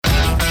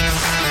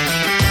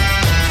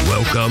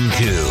Welcome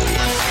to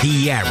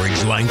the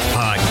Average Length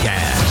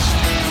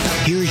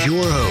Podcast. Here's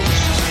your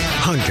hosts,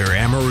 Hunter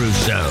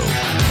Amoruso,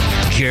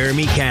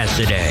 Jeremy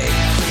Cassidy,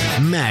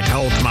 Matt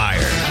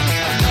Holtmeyer,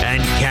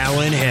 and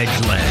Callan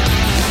Hedgeland.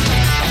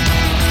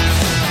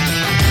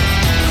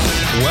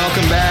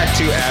 Welcome back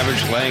to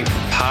Average Length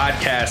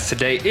Podcast.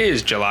 Today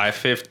is July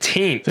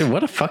 15th. Dude,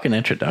 what a fucking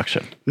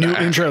introduction. New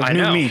intro, I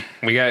new know. me.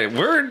 We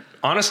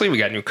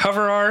got new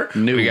cover art.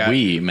 New we got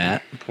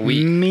Matt.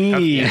 we.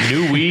 Me.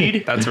 New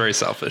weed. That's very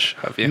selfish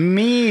of you.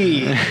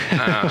 Me.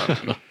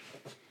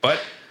 But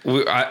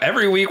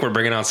every week we're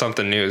bringing out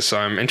something new, so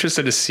I'm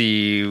interested to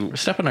see. We're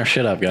stepping our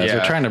shit up, guys. Yeah.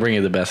 We're trying to bring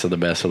you the best of the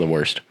best of the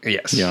worst.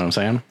 Yes. You know what I'm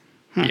saying?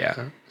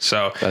 Yeah.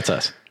 So That's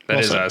us. that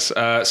is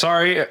us.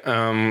 Sorry.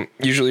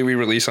 Usually we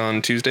release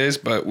on Tuesdays,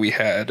 but we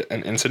had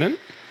an incident.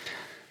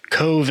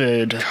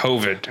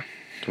 COVID.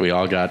 We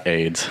all got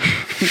AIDS.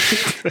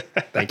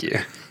 Thank you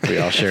We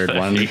all shared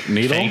one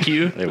needle. Thank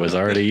you. It was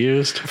already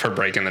used. for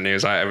breaking the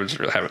news. I was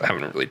really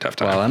having a really tough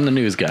time. Well, I'm the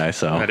news guy,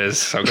 so. That is.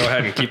 So go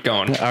ahead and keep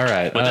going. All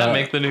right. Would that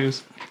make the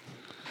news?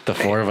 the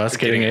four of us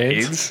getting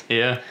AIDS?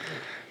 Yeah.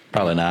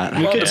 Probably not.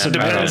 Well, could it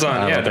submit depends it. on.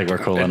 I Yeah, don't think we're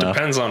cool it enough.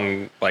 Depends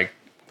on like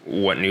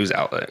what news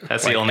outlet.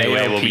 That's Like the only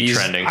way we'll be AOP's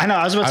trending. I know.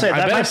 I was about to say I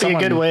that bet might if be a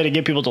good someone- way to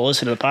get people to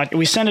listen to the podcast.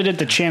 We send it at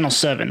the Channel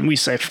 7. We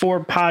say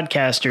 4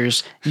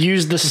 podcasters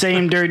use the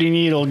same dirty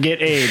needle, get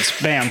AIDS.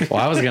 Bam.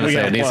 Well, I was going to We say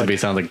got it a needs to plug. be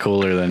something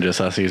cooler than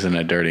just us using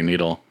a dirty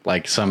needle.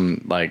 Like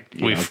some,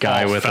 We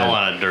guy with fell a,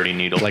 on a dirty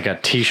needle. like a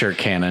t-shirt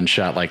cannon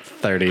shot like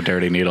 30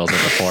 dirty needles at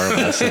the four of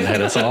us and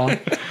hit us all.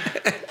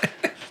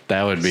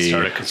 That would be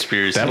Start a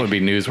conspiracy. that would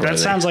be newsworthy. That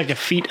sounds like a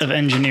feat of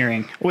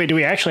engineering. Wait, do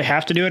we actually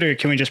have to do it or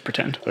can we just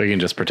pretend? We can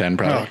just pretend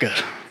probably. Oh,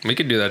 good. We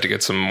could do that to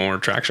get some more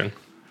traction.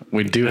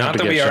 We do Not have to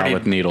that get we shot already-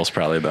 with needles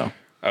probably though.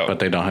 Oh. But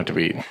they don't have to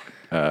be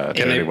Can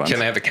dirty they ones. can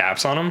they have the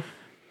caps on them?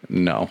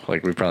 No,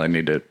 like we probably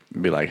need to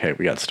be like, hey,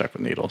 we got stuck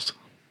with needles.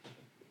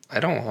 I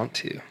don't want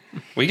to.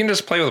 We can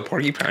just play with a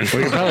porcupine.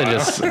 We could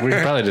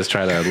probably just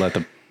try to let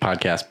the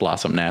podcast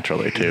blossom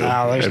naturally too.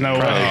 No, there's It'd no way.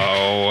 probably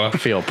Oh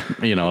feel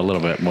a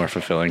little bit more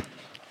fulfilling.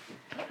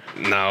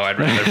 no! I'd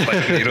rather play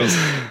with needles.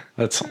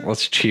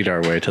 Let's cheat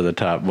our way to the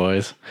top,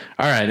 boys.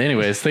 All right.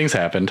 Anyways, things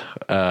happened.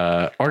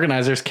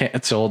 Organizers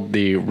canceled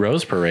the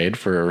Rose Parade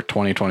for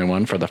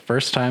 2021 for the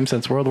first time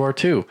since World War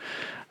II.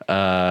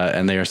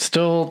 And they are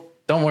still,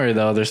 don't worry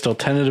though, they're still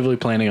tentatively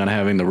planning on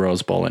having the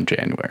Rose Bowl in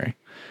January.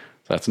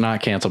 So that's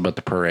not canceled, but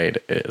the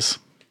parade is.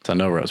 So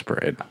no Rose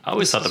Parade. I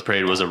always thought the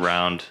parade was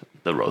around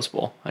the Rose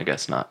Bowl. I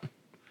guess not.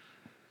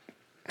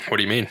 What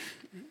do you mean?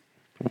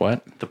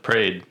 What? The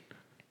parade.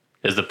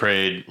 Is the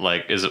parade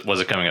like,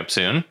 was it coming up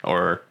soon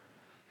or?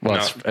 Well, No,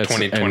 it's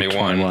 2021.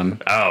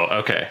 2021. Oh,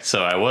 okay.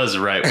 So I was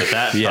right with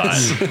that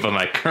Yes. thought, but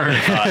my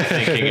current thought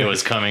thinking it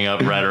was coming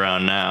up right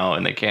around now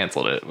and they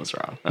canceled it was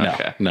wrong.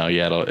 Okay. No,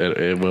 yeah,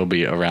 it will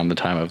be around the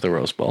time of the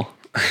Rose Bowl.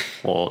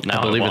 Well, now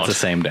I believe it it's the won't.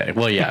 same day.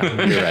 Well, yeah,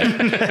 you're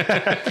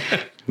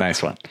right.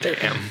 Nice one.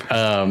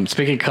 Damn.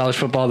 Speaking of college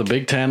football, the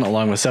Big Ten,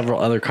 along with several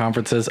other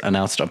conferences,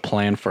 announced a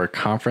plan for a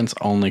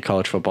conference-only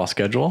college football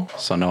schedule.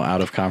 So no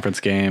out-of-conference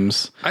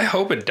games, I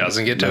hope it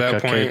doesn't get to no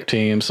that cupcake point.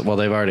 teams. Well,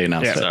 they've already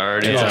announced Yeah, it. it's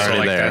already- It's Also,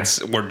 already like there.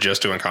 we're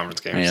just doing conference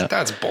games. Yeah.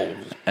 That's bold.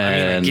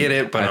 And I get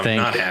it, but I think,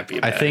 I'm not happy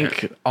about I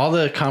think all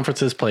the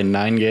conferences play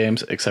 9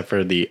 games except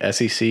for the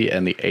SEC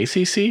and the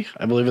ACC,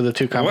 I believe are the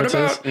two it. What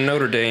conferences. about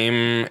Notre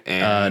Dame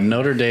and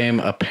Notre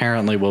Dame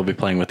apparently will be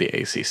playing with the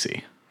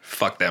ACC.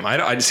 fuck them? I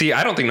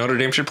don't think Notre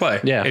Dame should play.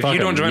 Yeah, if fuck you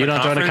don't them. join You a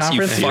don't join a conference,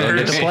 conference, you don't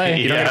get to fuckers, play.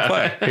 You don't get to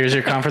play. Here's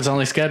your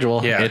conference-only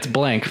schedule. Yeah. It's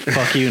blank.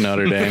 Fuck you,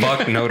 Notre Dame.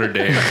 Fuck Notre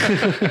Dame.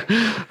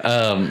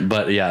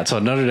 But yeah, so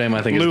Notre Dame,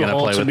 I think, is Lou going to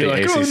play Holtz with would the be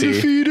like,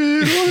 ACC.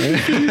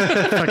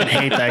 fucking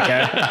hate that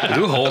guy.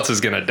 Lou Holtz is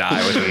gonna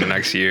die within the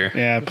next year.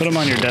 Yeah, put him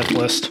on your death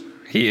list.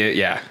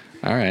 Yeah.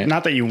 All right.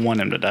 Not that you want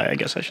him to die, I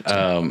guess I should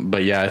say.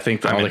 But yeah, I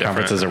think all the indifferent.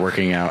 conferences are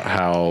working out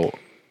how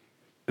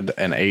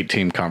an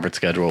 8-team conference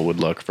schedule would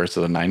look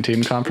versus a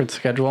 9-team conference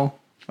schedule.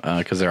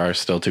 Because there are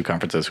still 2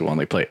 conferences who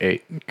only play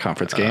 8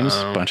 conference games.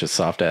 Bunch of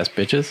soft-ass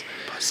bitches.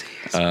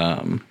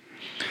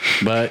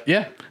 But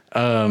yeah,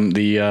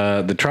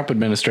 the Trump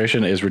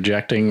administration is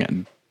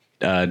rejecting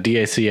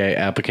DACA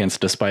applicants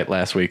despite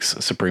last week's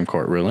Supreme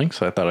Court ruling.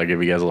 So I thought I'd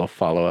give you guys a little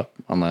follow-up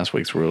on last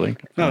week's ruling.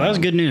 No, that was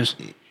good news.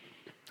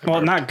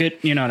 Well, not good,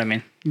 you know what I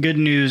mean. Good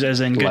news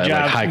as in good Like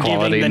job high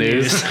quality giving the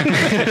news.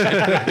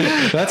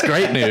 That's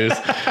great news.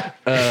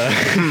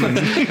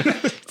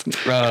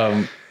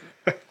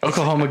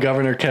 Oklahoma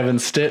Governor Kevin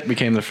Stitt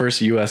became the first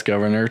U.S.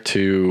 governor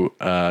to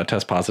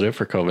test positive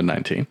for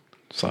COVID-19.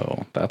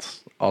 So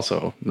that's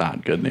also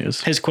not good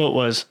news. His quote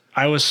was,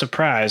 "I was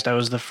surprised I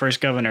was the first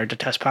governor to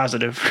test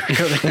positive for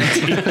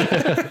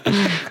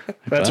COVID-19."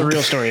 That's a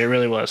real story. It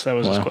really was. That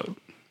was his Wow. quote.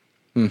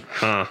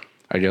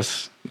 I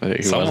guess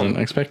he Someone- wasn't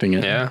expecting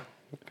it. Yeah.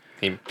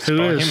 He Who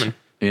spot is? him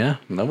Yeah,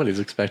 nobody's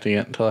expecting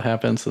it until it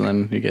happens, and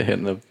then you get hit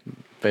in the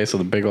face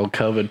with a big old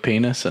COVID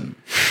penis, and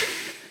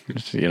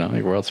just,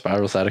 the world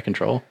spirals out of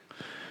control.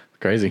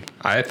 Crazy.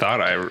 I thought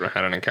I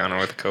had an encounter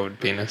with a COVID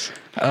penis.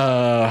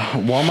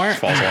 Walmart.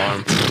 False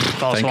alarm.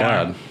 False Thank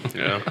alarm. God.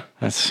 Yeah.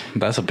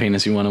 That's a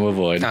penis you want to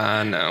avoid.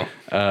 No.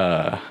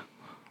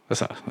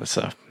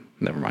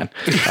 Never mind.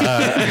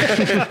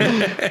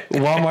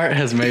 Walmart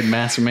has made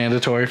masks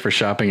mandatory for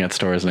shopping at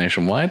stores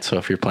nationwide. So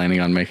if you're planning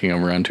on making a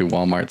run to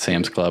Walmart,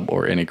 Sam's Club,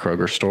 or any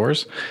Kroger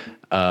stores,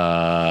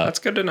 That's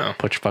good to know.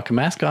 put your fucking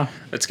mask on.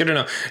 That's good to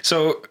know.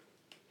 So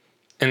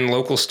in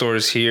local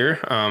stores here,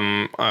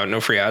 no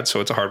free ads,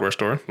 so it's a hardware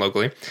store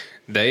locally.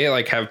 They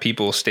like have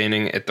people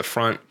standing at the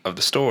front of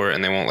the store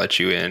and they won't let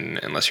you in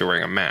unless you're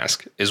wearing a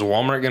mask. Is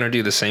Walmart going to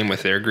do the same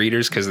with their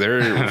greeters? Because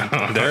they're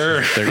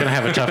They're gonna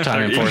have a tough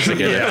time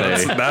enforcing it. yeah,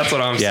 if they, that's what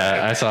I'm saying.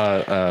 yeah, I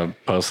saw a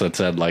post that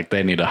said like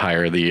they need to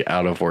hire the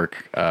out of work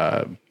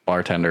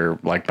bartender,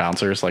 like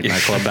bouncers, like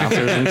nightclub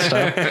bouncers and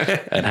stuff,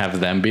 and have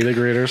them be the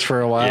greeters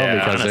for a while Yeah,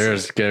 because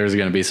honestly. there's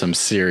going to be some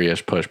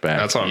serious pushback.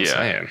 That's what I'm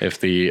saying. If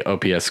the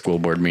OPS school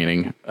board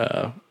meeting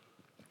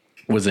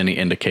was any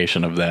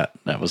indication of that,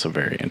 that was a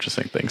very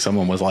interesting thing.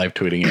 Someone was live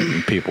tweeting it,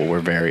 and people were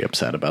very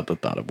upset about the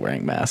thought of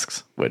wearing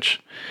masks, which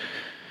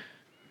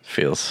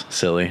feels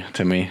silly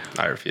to me.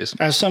 I refuse.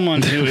 As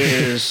someone who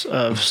is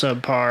of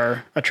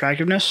subpar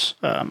attractiveness,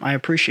 I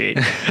appreciate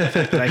the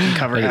fact that I can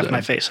cover half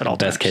my face at all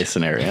Best times. case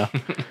scenario.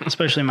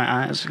 Especially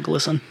my eyes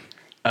glisten.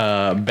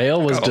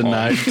 Bail was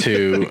denied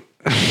to.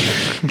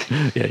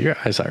 Yeah, your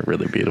eyes are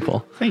really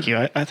beautiful. Thank you.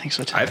 I think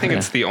so too. I think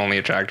it's the only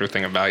attractive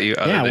thing about you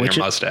other Yeah, than which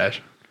your it-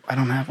 mustache. I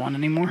don't have one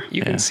anymore.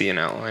 You can see an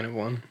outline of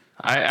one.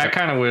 I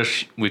kind of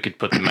wish we could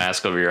put the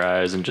mask over your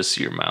eyes and just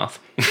see your mouth.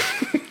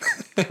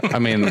 I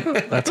mean,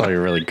 that's all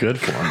you're really good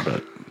for,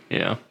 but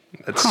Yeah.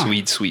 That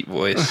sweet, sweet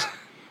voice.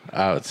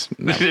 I was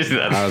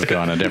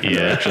going a different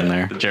direction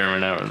there. The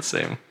German out on the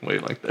same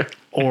wavelength there.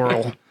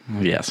 Oral.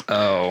 Yes.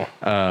 Oh.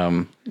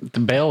 The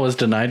bail was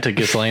denied to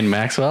Ghislaine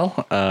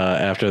Maxwell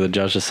after the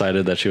judge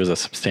decided that she was a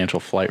substantial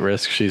flight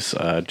risk. She's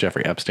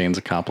Jeffrey Epstein's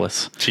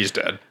accomplice. She's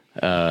dead.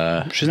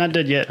 She's not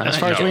dead yet, as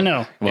far as know. we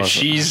know. Well, If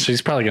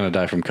she's probably going to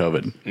die from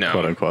COVID, No.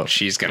 quote unquote.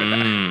 She's going to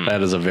die.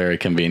 That is a very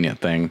convenient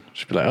thing.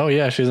 She'd be like, oh,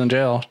 yeah, she's in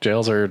jail.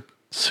 Jails are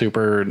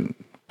super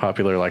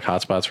popular, like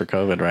hotspots for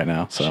COVID right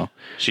now. So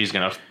She's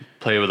going to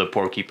play with a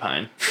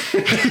porcupine.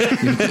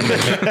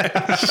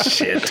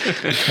 Shit.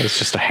 it's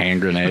just a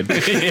hand grenade.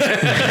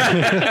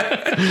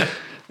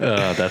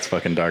 That's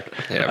fucking dark.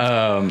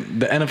 Yeah.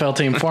 The NFL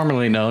team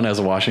formerly known as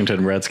the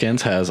Washington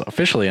Redskins has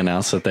officially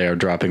announced that they are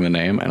dropping the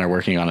name and are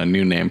working on a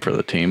new name for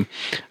the team.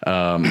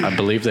 I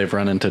believe they've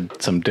run into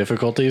some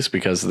difficulties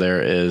because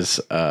there is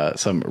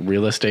some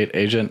real estate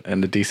agent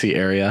in the DC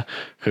area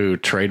who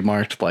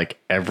trademarked like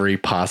every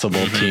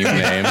possible team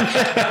name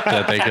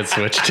that they could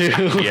switch to.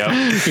 Yep.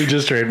 He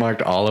just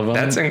trademarked all of them.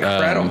 That's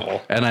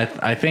incredible. And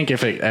I think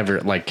if it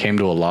ever like came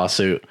to a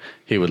lawsuit,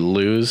 he would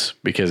lose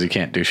because you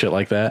can't do shit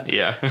like that.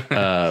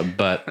 Yeah.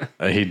 But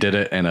he did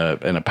it in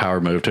a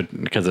power move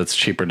because it's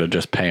cheaper to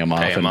just pay him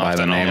off and him buy off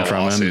the than all name the from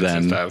him lawsuits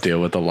and than stuff.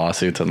 deal with the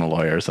lawsuits and the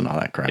lawyers and all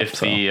that crap. If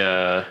So,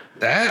 the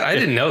That I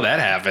didn't know that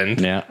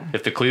happened. yeah,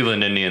 if the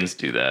Cleveland Indians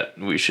do that,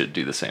 we should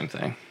do the same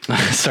thing.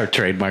 start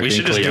trademarking We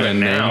should just do it Cleveland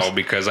now names.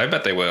 because I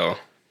bet they will.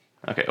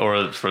 Okay,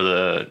 or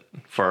for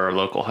our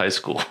local high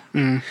school.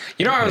 You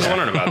know, I was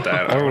wondering about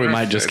that. I Or we wonder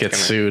might if just it's get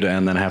gonna- sued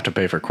and then have to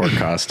pay for court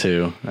costs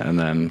too, and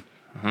then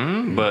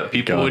But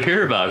people Go. would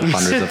hear about it.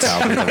 hundreds of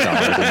thousands of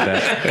dollars in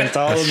debt. It's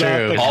all That's about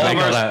true. the All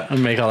of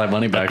Make all that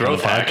money back on the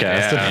growth hack,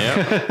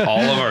 podcast. Yeah. All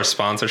of our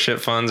sponsorship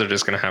funds are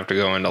just going to have to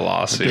go into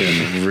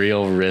lawsuit.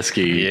 Real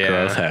risky Yeah.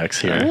 growth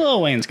hacks here.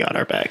 Lil Wayne's got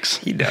our backs.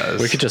 He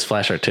does. We could just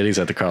flash our titties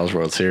at the Carl's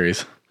World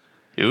Series.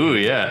 Ooh,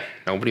 yeah.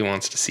 Nobody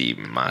wants to see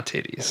my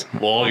titties.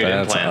 We'll all get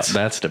implants.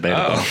 That's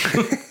debatable.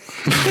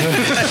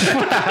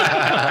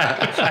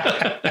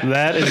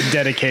 That is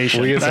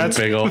dedication. We get some That's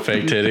big old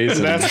fake titties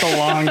and that's the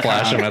long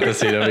flash con. them at the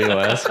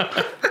CWS.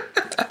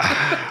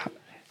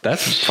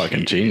 That's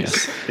fucking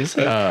genius.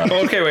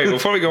 Okay, wait.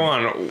 Before we go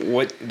on,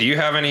 what do you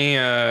have any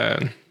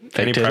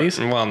Fake titties?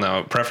 Well,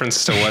 no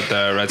preference to what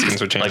the Redskins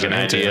would change Like their an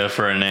name to? idea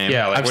for a name.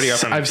 Yeah, like what do you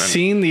have? I've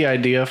seen the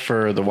idea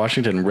for the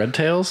Washington Red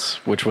Tails,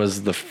 which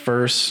was the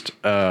first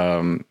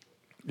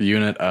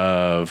unit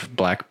of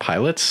black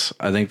pilots.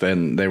 I think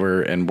then they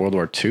were in World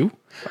War II,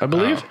 I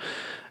believe.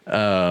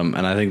 And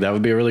I think that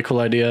would be a really cool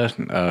idea.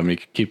 You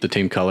could keep the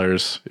team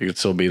colors. You could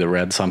still be the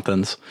red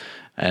somethings.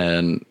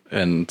 And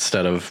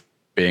instead of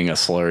being a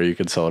slur, you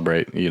could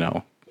celebrate,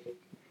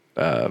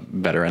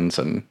 veterans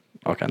and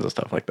all kinds of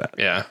stuff like that.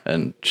 Yeah.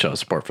 And show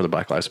support for the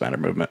Black Lives Matter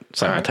movement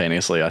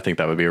simultaneously. I think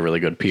that would be a really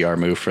good PR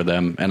move for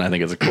them. And I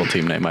think it's a cool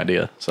team name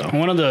idea. So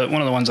One of the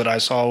ones that I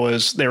saw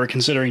was they were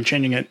considering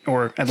changing it,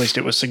 or at least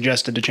it was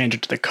suggested to change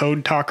it to the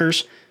Code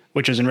Talkers,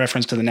 which is in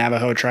reference to the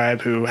Navajo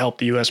tribe who helped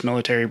the U.S.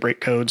 military break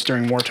codes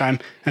during wartime.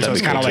 And so That'd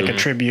it's be kind of cool, like too. a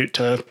tribute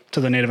to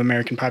the Native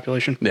American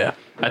population. yeah.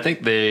 I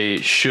think they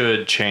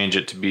should change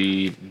it to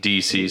be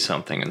DC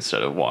something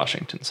instead of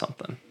Washington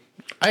something.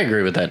 I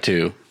agree with that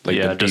too. like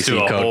Yeah, the just BC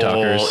do a Code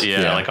whole,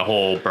 Talkers. like a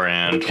whole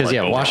brand. Because like,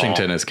 overall.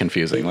 Washington is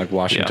confusing. Like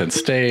Washington Yeah.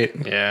 State.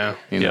 Yeah.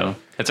 You know.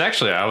 It's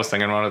actually, I was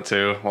thinking about it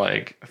too.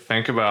 Like,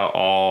 think about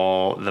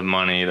all the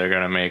money they're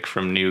going to make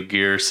from new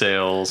gear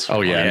sales.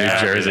 Oh yeah,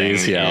 Yeah, New Jerseys.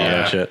 everything. Yeah, all Yeah.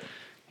 that shit.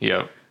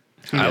 Yep.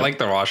 I like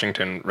the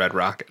Washington Red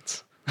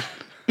Rockets.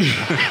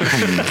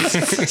 That's.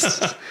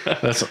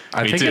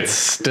 I think too. it's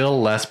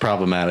still less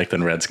problematic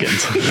than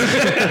Redskins.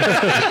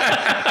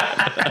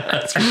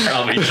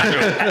 Probably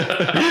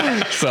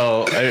true.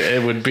 So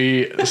it would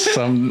be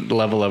some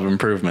level of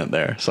improvement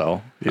there.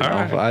 So you know,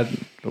 right.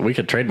 we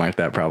could trademark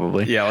that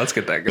probably. Yeah, let's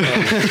get that going.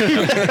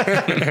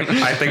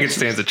 I think it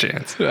stands a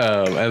chance.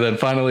 And then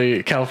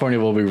finally, California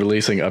will be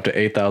releasing up to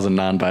 8,000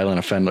 nonviolent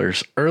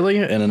offenders early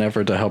in an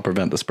effort to help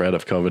prevent the spread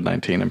of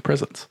COVID-19 in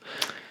prisons.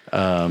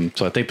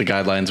 So I think the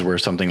guidelines were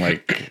something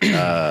like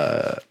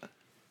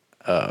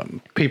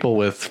people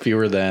with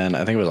fewer than,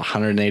 I think it was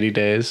 180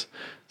 days.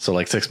 So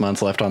like 6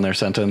 months left on their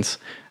sentence.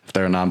 If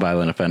they're a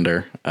nonviolent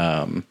offender,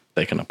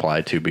 they can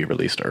apply to be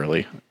released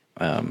early.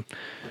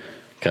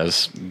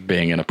 Because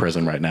being in a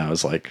prison right now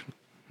is like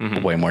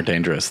way more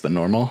dangerous than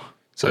normal.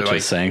 So which like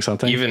is saying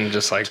something. Even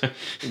just like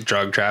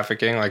drug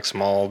trafficking, like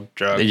small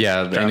drugs.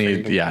 Yeah,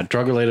 trafficking.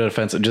 drug related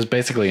offense, just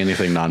basically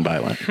anything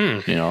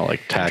nonviolent. You know,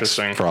 like tax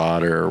Interesting.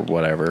 fraud or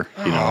whatever.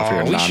 You know, if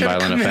you're a we should've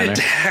nonviolent committed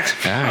offender.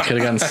 tax Yeah, I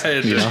could have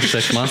gotten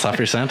 6 months off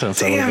your sentence.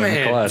 That would have Damn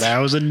been it. clutch. That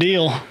was a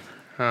deal.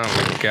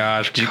 Oh my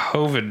gosh,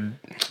 COVID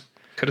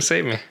could have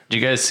saved me.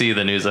 Did you guys see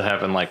the news that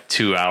happened like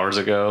 2 hours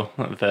ago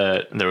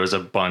that there was a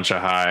bunch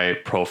of high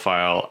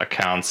profile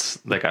accounts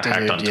that got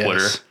hacked on Dude,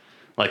 Twitter? yes.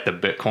 Like the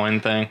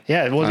Bitcoin thing?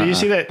 Yeah, well, did you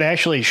see that they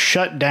actually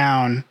shut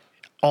down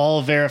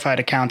all verified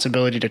accounts'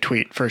 ability to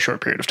tweet for a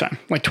short period of time?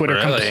 Like Twitter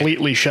Really?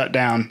 completely shut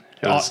down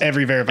was-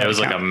 every verified It was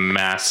like account. a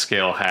mass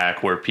scale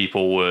hack where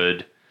people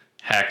would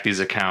hack these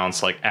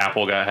accounts. Like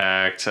Apple got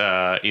hacked,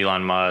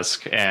 Elon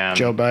Musk, and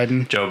Joe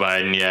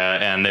Biden.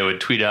 yeah. And they would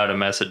tweet out a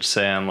message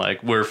saying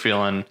like, we're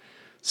feeling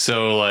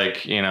so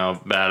like, you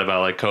know, bad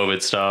about like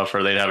COVID stuff,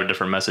 or they'd have a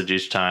different message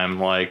each time.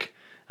 Like,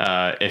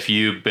 if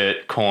you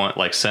Bitcoin,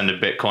 like send a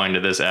Bitcoin to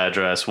this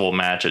address, we'll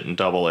match it and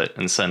double it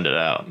and send it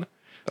out.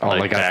 Oh,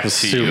 like back a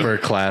to you. super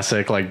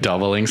classic, like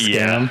doubling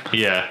scam.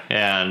 Yeah.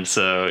 And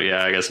so,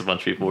 yeah, I guess a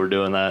bunch of people were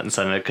doing that and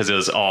sending it because it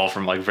was all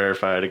from like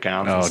verified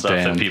accounts and Oh, stuff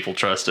damn. that people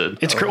trusted.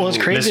 It's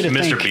crazy to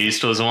Mr. think.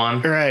 Beast was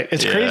one. Right.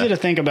 It's Yeah. crazy to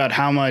think about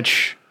how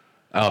much.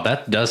 Oh,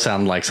 that does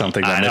sound like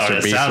something that I know, Mr.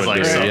 it Beast sounds would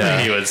like do. something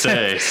Yeah. he would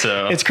say.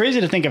 So It's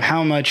crazy to think of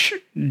how much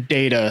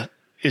data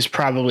is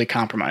probably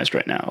compromised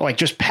right now. Like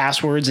just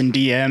passwords and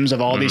DMs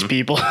of all these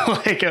people.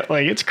 like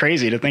it's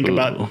crazy to think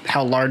about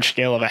how large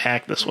scale of a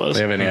hack this was.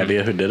 Do you have any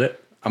idea who did it?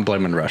 I'm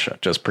blaming Russia,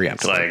 just preemptively.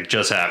 it's like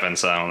just happened,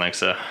 so I don't think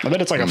so. I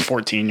bet it's like a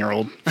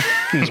 14-year-old.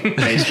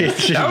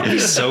 That would be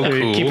so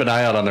cool. Keep an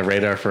eye out on the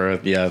radar for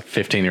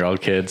 15-year-old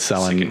kids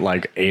selling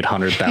like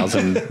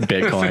 800,000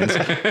 bitcoins.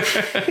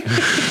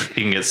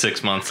 He can get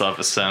 6 months off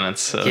his sentence.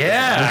 So.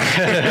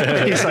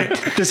 Yeah. He's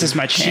like, this is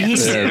my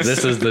chance. Yeah,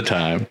 this is the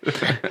time.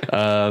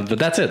 But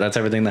that's it. That's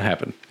everything that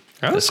happened.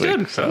 That was this week,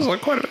 good. That was like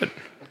quite a bit.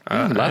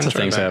 Lots of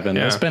things happened.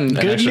 Yeah. It's been an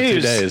Good extra 2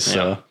 news. days.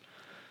 So,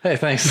 hey,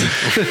 thanks.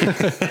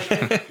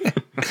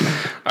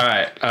 All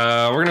right.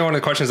 We're going to go on to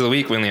the questions of the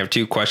week. We only have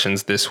 2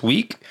 questions this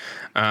week.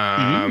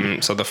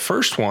 So the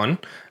first one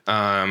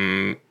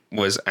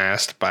was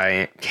asked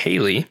by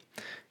Kaylee,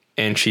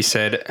 and she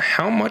said,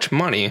 how much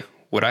money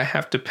would I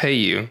have to pay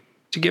you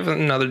to give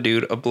another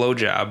dude a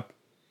blowjob?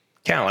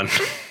 Callan.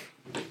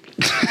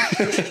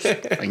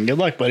 Good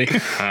luck, buddy.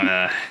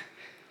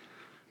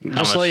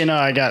 Just to let you know,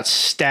 I got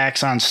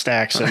stacks on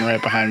stacks sitting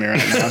right behind me right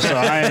now, so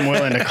I am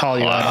willing to call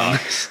you out on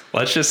this.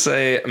 Let's just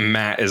say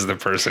Matt is the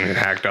person who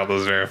hacked all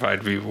those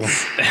verified people.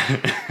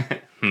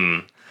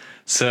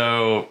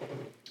 So,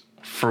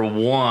 for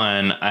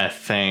one, I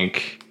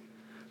think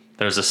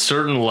there's a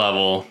certain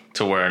level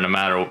to where no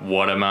matter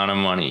what amount of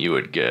money you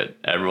would get,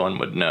 everyone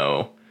would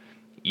know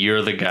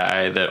you're the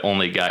guy that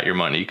only got your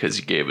money because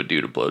you gave a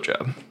dude a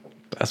blowjob.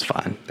 That's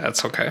fine.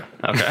 That's okay.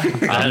 Okay.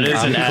 That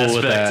is an cool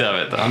with aspect that. of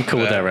it, though. I'm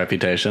cool with that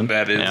reputation.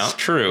 That is Yeah.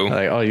 true.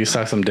 Like, oh, you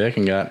sucked some dick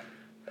and got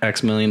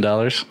X million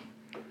dollars?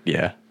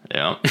 Yeah.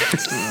 Yeah.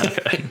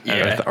 Okay.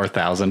 Yeah. Or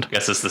 1,000.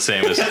 Guess it's the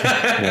same as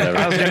Whatever.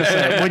 I was going to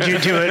say, would you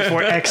do it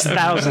for X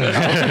thousand?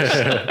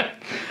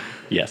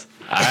 Yes.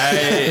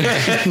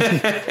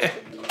 I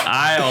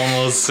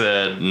almost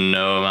said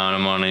no amount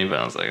of money, but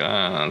I was like,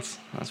 oh,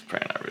 that's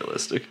probably not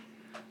realistic.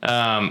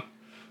 I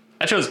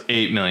chose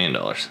 $8 million.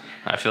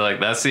 I feel like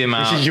that's the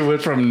amount. You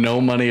went from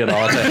no money at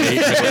all to 8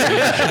 billion.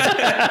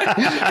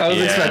 I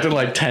was expecting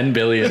like 10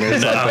 billion or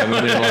something.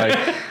 And you're like,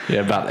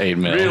 yeah, about 8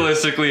 million.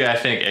 Realistically, I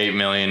think 8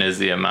 million is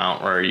the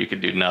amount where you could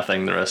do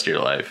nothing the rest of your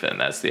life, and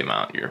that's the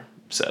amount you're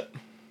set.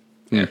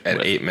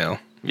 At 8 mil.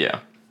 Yeah,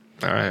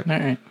 All right. All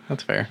right.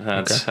 That's fair.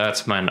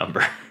 that's my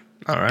number.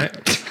 All right.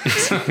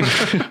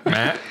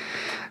 Matt?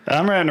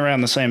 I'm right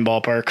around the same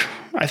ballpark.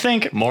 I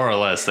think More or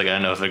less, like I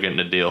know if they're getting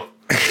a deal.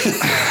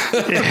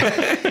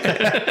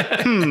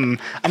 I'm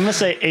going to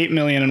say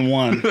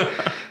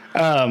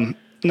 8,000,001.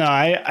 No,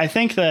 I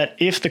think that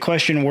if the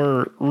question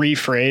were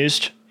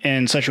rephrased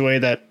in such a way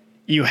that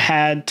you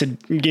had to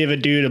give a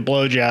dude a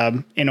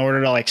blowjob in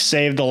order to like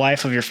save the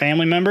life of your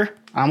family member,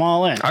 I'm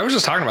all in. I was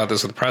just talking about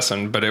this with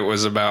Preston, but it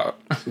was about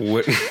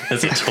what.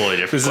 That's a totally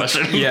different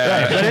question.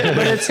 Yeah.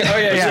 But it's Oh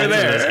yeah, you're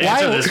there.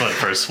 Answer this one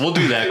first. We'll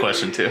do that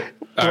question too.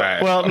 All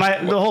right. well,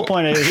 the whole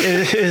point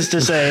is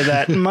to say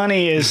that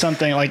money is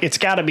something like it's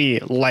got to be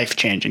life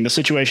changing. The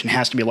situation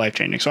has to be life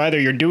changing. So either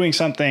you're doing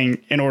something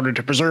in order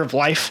to preserve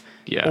life,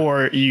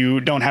 or you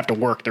don't have to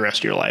work the rest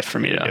of your life for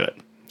me to do it.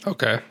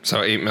 Okay,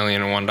 so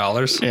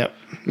 $8,001,000. Yep,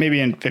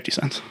 maybe in 50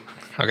 cents.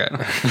 Okay.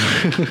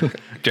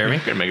 Jeremy?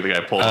 Gonna make the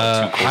guy pull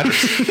out 2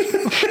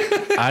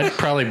 quarters. I'd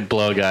probably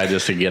blow a guy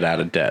just to get out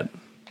of debt,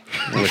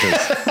 which is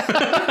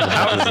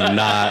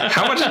not.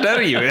 How much debt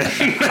are you in?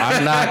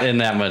 I'm not in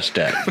that much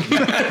debt.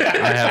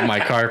 I have my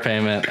car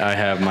payment, I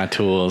have my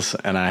tools,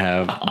 and I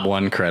have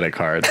 1 credit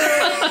card.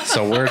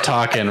 So we're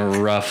talking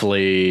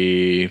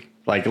roughly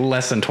like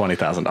less than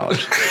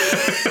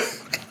 $20,000.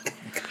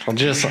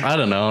 I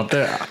don't know.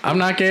 I'm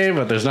not gay,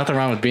 but there's nothing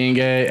wrong with being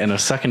gay. And if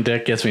sucking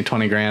dick gets me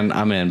 20 grand,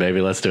 I'm in, baby.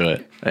 Let's do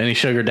it. Any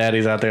sugar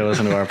daddies out there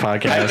listening to our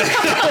podcast?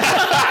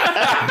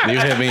 You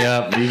hit me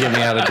up. You get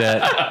me out of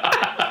debt.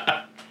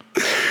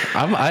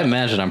 I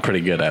imagine I'm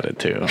pretty good at it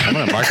too. I'm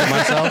going to market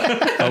myself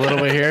a little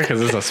bit here because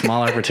it's a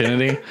small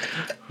opportunity.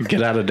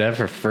 Get out of debt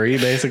for free,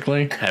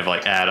 basically. Have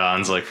like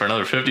add-ons, like for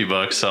another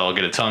 $50, I'll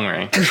get a tongue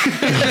ring.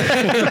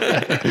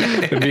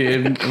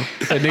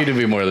 It'd need to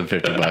be more than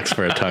 $50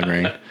 for a tongue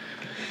ring.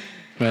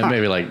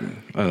 Maybe like,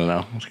 I don't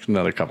know,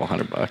 another couple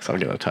 $100. I'll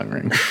get a tongue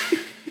ring.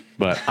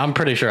 But I'm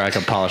pretty sure I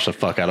could polish the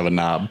fuck out of a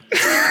knob.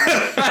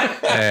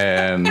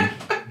 And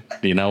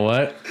you know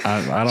what?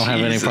 I don't have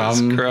any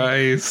problem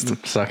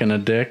Christ. sucking a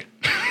dick.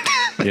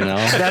 You know?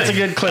 That's a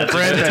good clip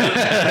right there.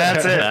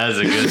 That's it. That is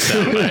a good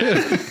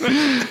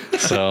soundbite.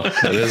 So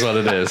it is what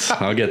it is.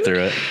 I'll get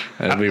through it.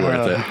 It'll be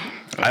worth it.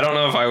 I don't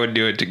know if I would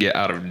do it to get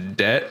out of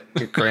debt.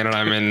 Granted,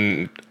 I'm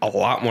in a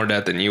lot more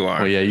debt than you are.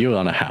 Well, yeah, you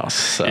own a house.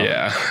 So.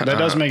 Yeah. That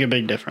does make a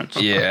big difference.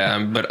 Yeah,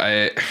 but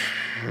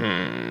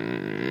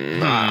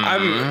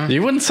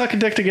You wouldn't suck a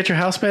dick to get your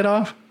house paid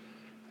off?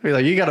 Be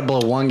like, you got to blow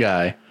one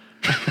guy.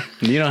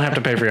 You don't have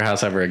to pay for your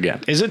house ever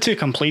again. Is it to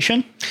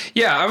completion?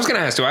 Yeah, I was going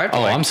to ask, do I have to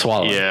I'm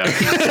swallowing. Yeah.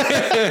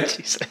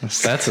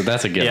 Jesus. That's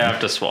a given. You have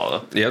to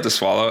swallow. You have to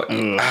swallow it?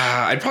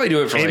 I'd probably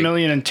do it for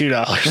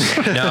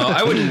 $8,002,000. No,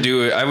 I wouldn't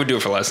do it. I would do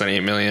it for less than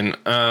 $8 million.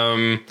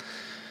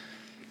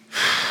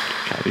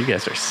 God, you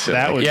guys are silly.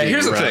 That would Yeah, be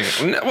here's rough. the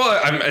thing.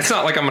 Well, it's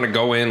not like I'm going to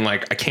go in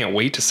like, I can't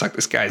wait to suck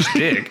this guy's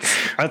dick.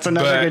 That's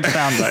another But- good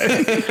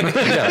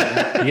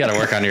soundbite. You got to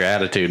work on your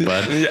attitude,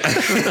 bud.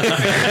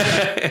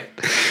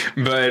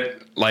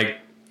 But like,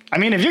 I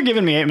mean, if you're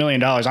giving me $8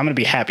 million, I'm going to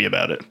be happy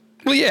about it.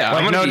 well, yeah.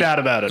 Like, I'm gonna no doubt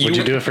about it. Would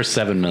you do it for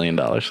 $7 million?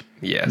 Yes.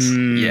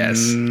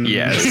 Yes.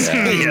 Yes.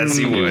 Yes,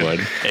 you would.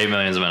 8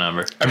 million is my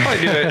number. I'd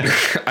probably do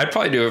it. I'd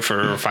probably do it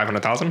for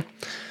 500,000.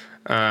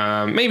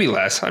 Maybe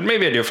less.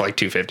 Maybe I'd do it for like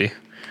 250.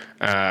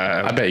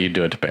 I bet you'd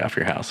do it to pay off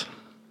your house.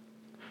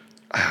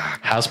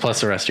 House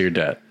plus the rest of your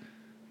debt.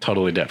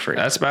 Totally debt free.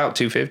 That's about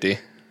 250.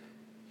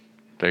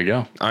 There you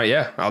go. Oh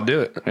yeah, I'll do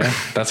it. Yeah,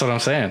 that's what I'm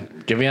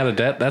saying. Get me out of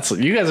debt.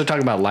 You guys are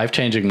talking about life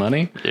changing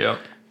money. Yep.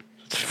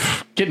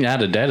 Getting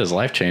out of debt is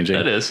life changing.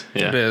 That is.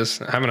 Yeah. It is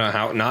having a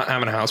house, not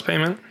having a house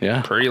payment.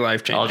 Yeah. pretty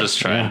life changing. I'll just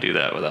try and do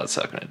that without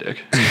sucking a dick.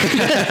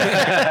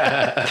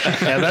 Yeah,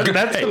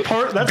 that's the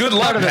part. That's Good the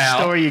part luck, of the pal.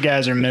 story you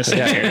guys are missing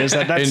here. Is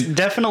that's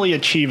definitely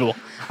achievable.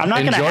 I'm not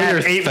going to Enjoy have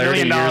your $8 30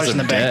 million years in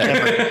the of bank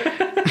debt.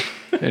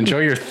 ever. Enjoy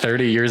your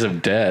 30 years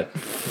of debt.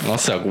 I'll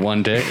suck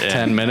one dick,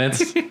 10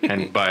 minutes.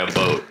 And buy a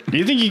boat. Do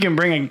you think you can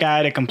bring a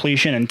guy to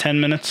completion in 10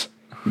 minutes?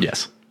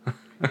 Yes.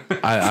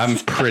 I'm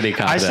pretty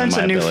confident. I sense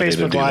in my a new ability to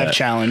Facebook do Live that.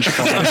 challenge.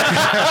 For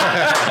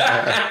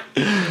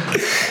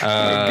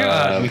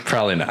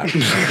Probably not.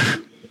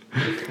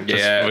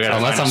 Yeah, We gotta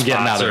Unless find I'm a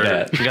getting out of sponsor.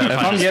 debt. You gotta If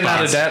find I'm a getting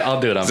out of sponsor. debt,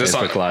 I'll do it on This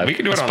Facebook Live. we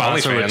can do it on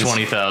Sponsor with OnlyFans.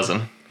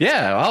 20,000.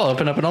 Yeah, I'll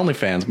open up an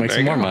OnlyFans, make some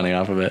you more go. money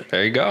off of it.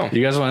 There you go.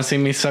 You guys want to see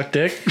me suck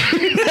dick? Pay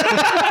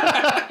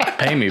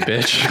me,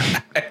 bitch.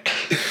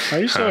 Why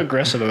are you so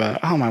aggressive about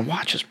it? Oh, my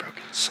watch is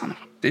broken. Son of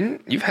a...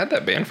 You've had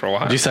that band for a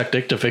while? Do you suck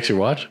dick to fix your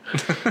watch?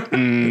 Okay.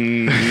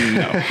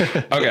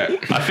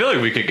 I feel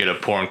like we could get a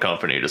porn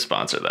company to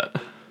sponsor that.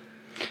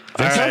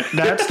 All right,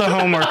 that's the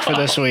homework for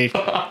this week.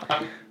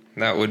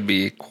 That would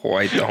be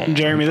quite the home.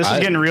 Jeremy, this is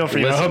getting real for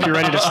you. I hope you're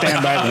ready to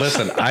stand by this.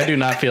 Listen, I do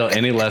not feel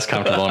any less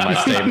comfortable in my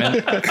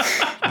statement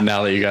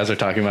now that you guys are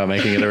talking about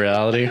making it a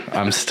reality.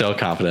 I'm still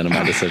confident in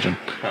my decision.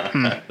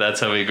 That's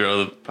how we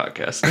grow the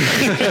podcast.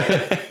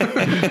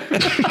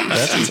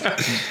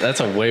 That's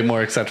a way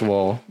more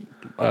acceptable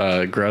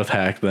growth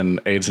hack than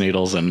AIDS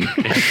needles and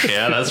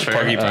Yeah, that's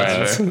fair.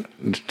 That's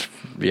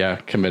fair.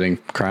 committing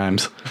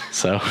crimes.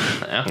 So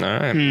All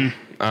right.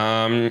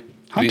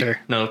 Hunter.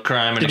 No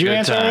crime and Did a you good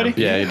answer time. already?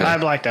 Yeah, you did. I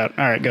blacked out.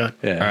 All right, good.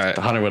 Yeah, All right.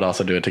 Hunter would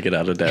also do it to get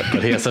out of debt,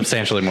 but he has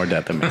substantially more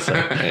debt than me. So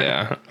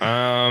Yeah.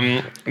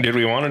 Did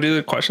we want to do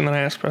the question that I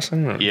asked,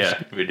 Preston? Or-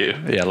 Yeah, we do.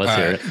 yeah, let's All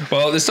hear right. it.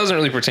 Well, this doesn't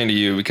really pertain to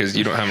you because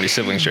you don't have any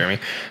siblings, Jeremy.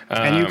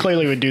 And you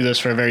clearly would do this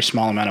for a very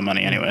small amount of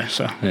money anyway.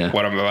 So, Yeah,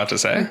 What I'm about to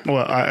say?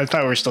 well, I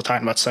thought we were still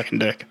talking about sucking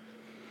dick.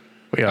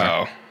 we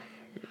are. Oh.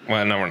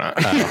 Well, no, we're not.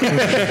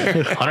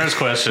 Hunter's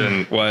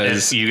question Was-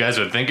 is you guys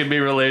would think it'd be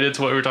related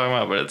to what we were talking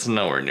about, but it's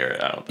nowhere near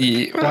it. I don't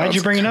think. Why'd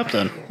you bring it up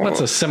then? What's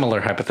a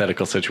similar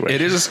hypothetical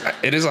situation?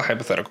 It is a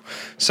hypothetical.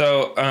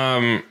 So,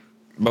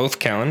 both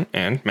Callan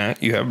and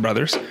Matt, you have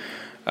brothers.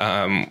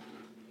 A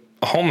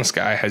homeless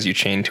guy has you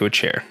chained to a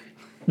chair.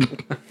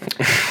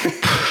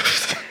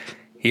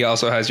 He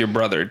also has your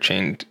brother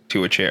chained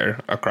to a chair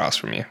across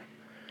from you.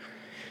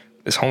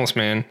 This homeless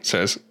man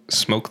says,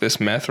 "Smoke this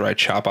meth or I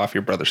chop off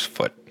your brother's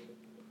foot."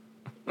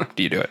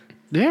 Do you do it?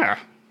 Yeah.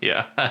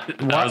 Yeah.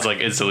 I was like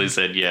instantly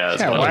said yeah.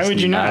 Yeah, why would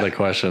you Not not? a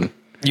question.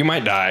 You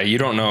might die. You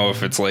don't know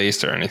if it's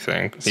laced or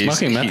anything.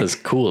 Smoking meth is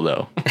cool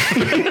though.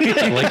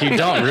 Like you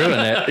don't ruin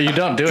it. You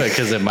don't do it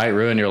because it might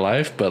ruin your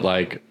life, but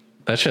like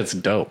that shit's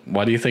dope.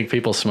 Why do you think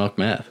people smoke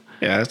meth?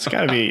 Yeah, it's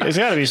gotta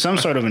be some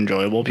sort of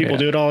enjoyable. People Yeah.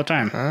 do it all the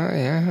time.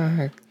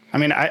 Yeah. I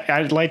mean,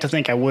 I'd like to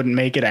think I wouldn't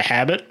make it a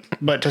habit,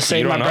 but to You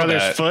save don't my know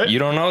brother's that. foot You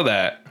don't know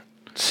that.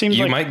 seems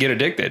You like might get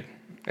addicted.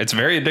 It's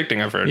very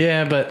addicting, I've heard.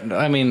 Yeah, but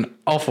I mean,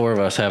 all four of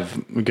us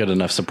have good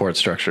enough support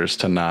structures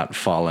to not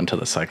fall into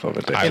the cycle of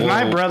addiction. if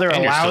my Well, brother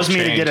and you're allows still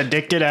me to chained. get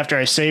addicted after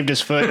I saved his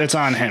foot, it's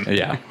on him.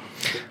 Yeah.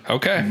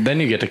 Okay. Then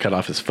you get to cut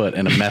off his foot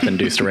in a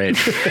meth-induced rage.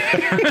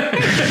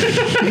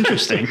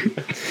 Interesting.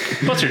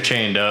 Plus you're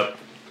chained up.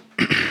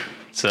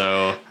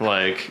 So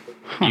like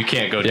you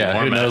can't go do Yeah,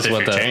 more who meth knows if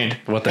what you're the chained.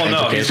 what the Well,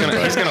 no, he's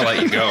implications gonna are.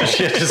 let you go.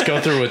 Just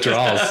go through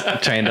withdrawals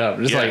chained up.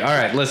 Just Yeah. like, all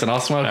right, listen, I'll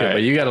smoke it, right.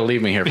 but you got to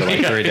leave me here for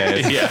like 3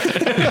 days. Yeah.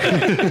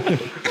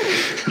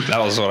 That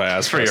was what I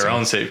asked For your Preston.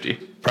 own safety.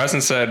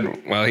 Preston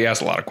said, well, he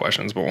asked a lot of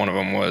questions, but one of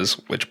them was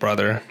which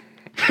brother.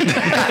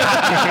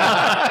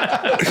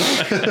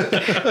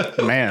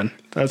 Man,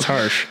 that's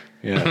harsh.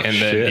 Yeah, And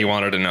shit. then he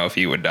wanted to know if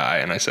he would die,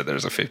 and I said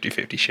there's a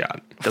 50-50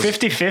 shot.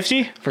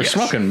 50-50? for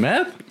smoking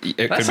meth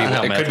It That's could be not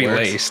how it meth could be works.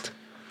 laced.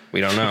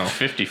 We don't know.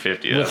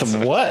 50-50. with That's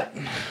what?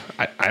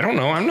 I don't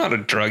know. I'm not a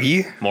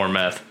druggie. more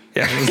meth.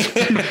 Yeah.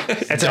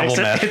 It's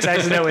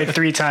accidentally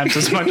 3 times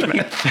as much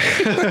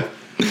meth.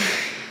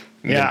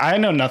 Yeah, I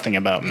know nothing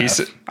about meth.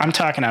 He's- I'm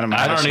talking out of my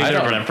I ass. don't either,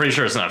 don't- but I'm pretty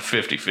sure it's not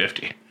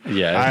 50-50.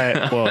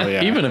 Yeah, Well,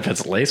 yeah. even if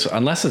it's laced,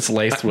 unless it's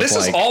laced with This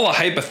like is all a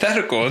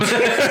hypothetical. It's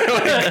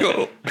really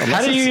cool.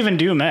 How do you even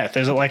do meth?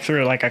 Is it like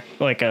through like a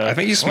I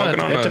think you smoke it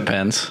on it a...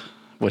 depends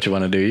what you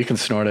want to do. You can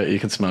snort it, you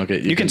can smoke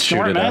it, you can shoot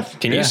snort it meth?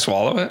 up. Can you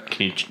swallow it?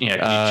 Can you chew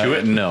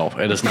it? No,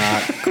 it is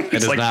not. It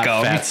is like not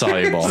gum. fat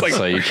soluble, It's like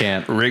so you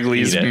can't.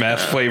 Wrigley's eat it. meth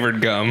flavored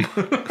gum.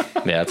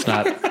 Yeah, it's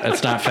not.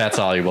 It's not fat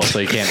soluble, so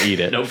you can't eat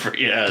it. No,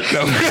 yeah.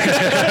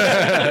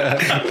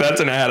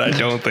 That's an ad I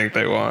don't think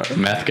they want.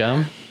 Meth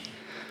gum.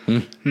 All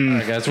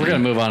right, guys, we're gonna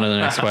move on to the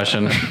next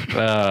question.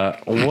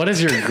 What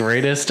is your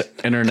greatest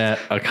internet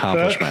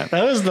accomplishment?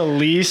 That was the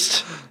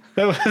least.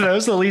 That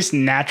was the least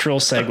natural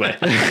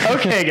segue.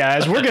 Okay,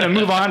 guys, we're gonna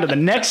move on to the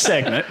next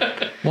segment.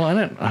 Well, I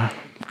didn't.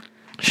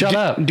 Shut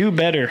up. Do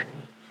better.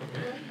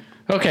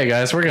 Okay,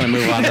 guys, we're gonna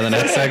move on to the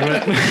next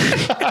segment.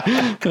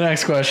 The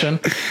next question.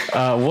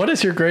 What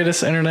is your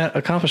greatest internet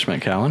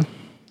accomplishment, Callan?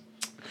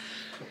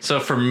 So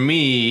for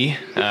me,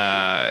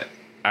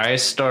 I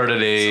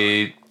started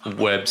a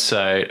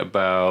website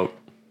about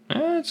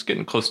it's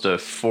getting close to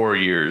 4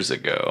 years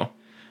ago,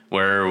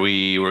 where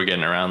we were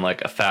getting around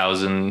like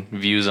 1,000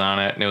 views on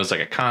it, and it was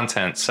like a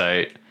content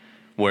site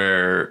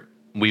where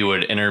we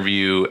would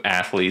interview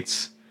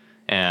athletes,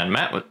 and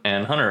Matt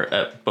and Hunter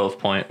at both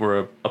point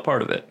were a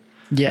part of it.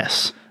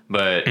 Yes.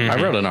 But I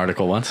wrote an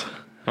article once.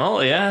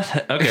 well,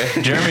 yeah,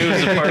 okay. Jeremy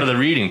was a part of the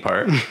reading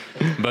part,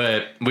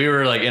 but we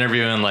were like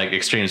interviewing like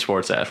extreme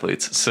sports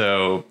athletes.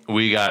 So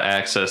we got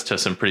access to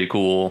some pretty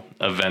cool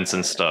events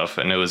and stuff.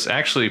 And it was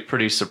actually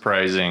pretty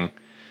surprising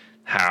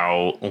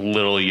how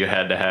little you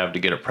had to have to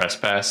get a press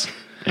pass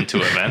into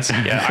events.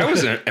 Yeah, I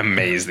was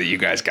amazed that you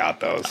guys got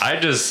those. I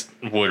just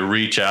would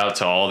reach out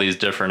to all these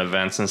different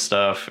events and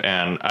stuff.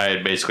 And I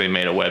had basically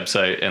made a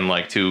website in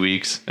like 2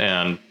 weeks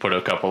and put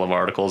a couple of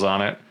articles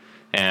on it.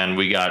 And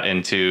we got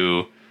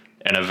into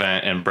an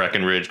event in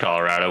Breckenridge,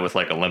 Colorado with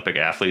like Olympic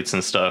athletes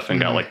and stuff and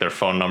got like their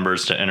phone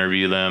numbers to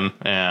interview them.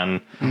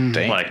 And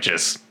like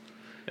just,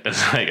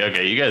 it's like,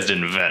 okay, you guys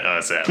didn't vet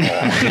us at all.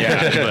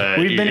 Yeah. But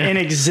We've been in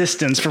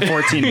existence for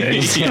 14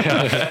 days.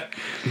 yeah.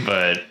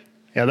 But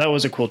Yeah, that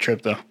was a cool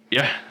trip, though.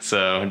 yeah,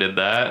 so did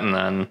that. And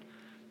then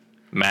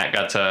Matt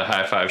got to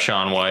high five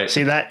Sean White.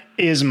 See, that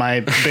is my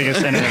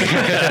biggest enemy.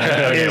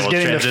 Okay, is we'll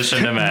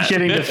transition to Matt.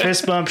 Getting to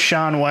fist bump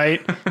Sean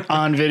White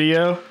on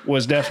video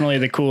was definitely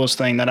the coolest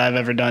thing that I've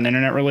ever done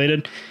internet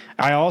related.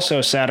 I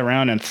also sat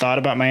around and thought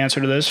about my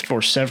answer to this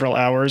for several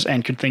hours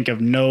and could think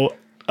of no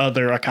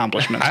other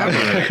accomplishments.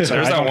 There's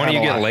that one you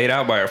get late. laid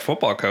out by our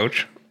football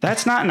coach.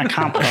 That's not an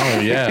accomplishment. Oh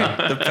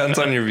yeah. Depends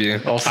on your view. I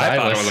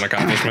thought it was an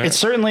accomplishment. It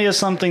certainly is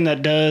something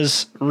that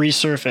does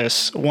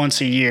resurface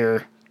once a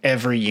year,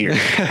 every year.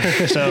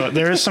 So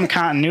there is some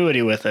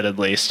continuity with it, at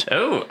least.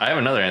 Oh, I have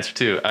another answer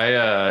too.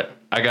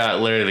 I got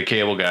Larry the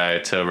Cable Guy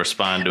to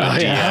respond to a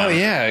DM. Oh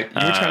yeah, you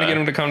were trying to get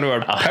him to come to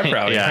our pep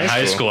rally. Yeah, in in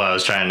high school I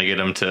was trying to get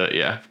him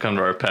to come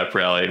to our pep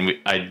rally, and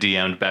I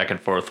DM'd back and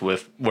forth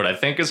with what I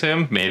think is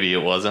him. Maybe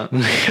it wasn't,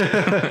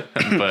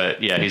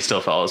 but yeah, he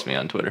still follows me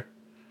on Twitter.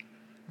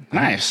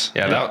 Nice.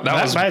 Yeah, that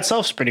was by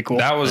itself is pretty cool.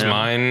 That was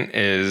mine.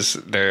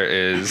 There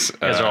is. You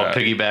guys are all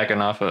piggybacking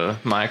off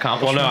of my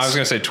accomplishments. Well, no, I was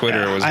going to say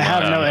Twitter was. I mine.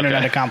 have no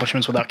internet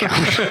accomplishments without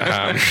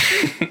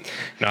counting.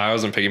 No, I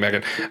wasn't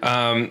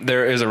piggybacking.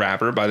 There is a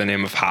rapper by the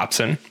name of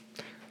Hobson.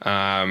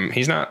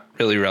 He's not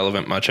really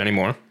relevant much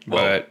anymore,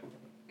 but.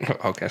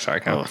 Okay, sorry,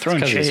 Kyle.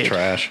 Throwing shade. He's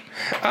trash.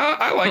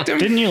 I liked him.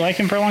 Didn't you like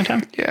him for a long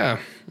time? Yeah.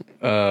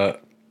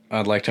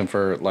 I liked him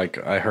for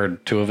I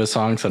heard 2 of his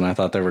songs and I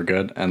thought they were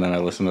good, and then I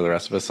listened to the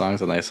rest of his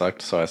songs and they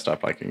sucked, so I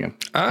stopped liking him.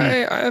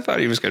 I thought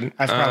he was good.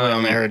 I've probably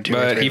only heard 2 or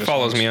 3 but he of his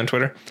follows songs. me on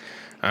Twitter.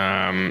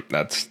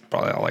 That's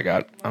probably all I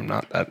got. I'm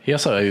not that He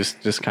also is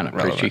just kind of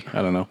Relevant. preachy.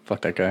 I don't know.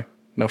 Fuck that guy.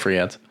 No free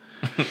ads.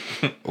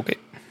 okay.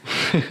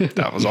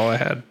 That was all I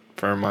had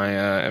for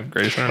my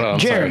greatest friend. Well,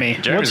 Jeremy,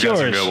 Jeremy's what's got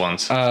some yours? good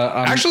ones.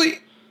 Actually,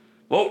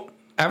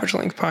 Average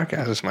Length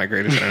Podcast is my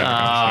greatest friend.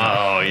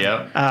 Oh,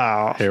 yep.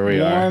 Oh, Here we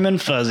warm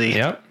and fuzzy.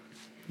 Yep.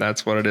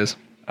 That's what it is.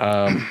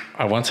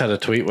 I once had a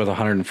tweet with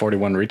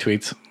 141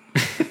 retweets.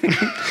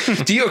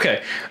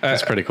 Okay.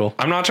 That's pretty cool.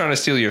 I'm not trying to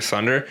steal your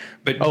thunder,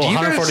 but Oh, do you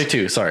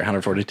 142. Sorry,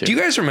 142. Do you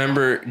guys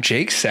remember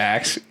Jake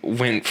Sachs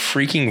went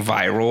freaking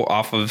viral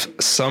off of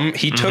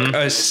he took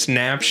a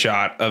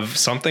snapshot of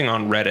something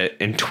on Reddit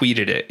and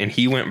tweeted it, and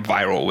he went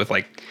viral with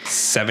like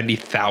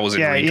 70,000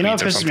 Yeah, retweets you know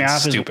what or pisses something me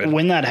off stupid. is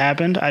when that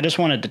happened, I just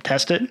wanted to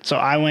test it. So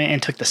I went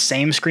and took the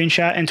same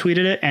screenshot and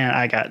tweeted it, and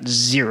I got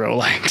 0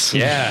 likes.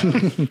 Yeah.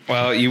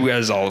 Well, you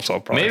guys also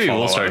probably Maybe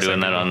follow we'll start us,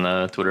 doing I that think.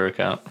 on the Twitter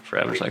account for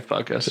Average Life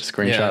Podcast.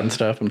 Screenshot Yeah. and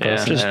stuff and Yeah,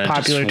 post Just and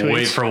popular tweets.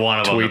 Wait for one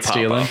of them Tweet to pop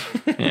stealing.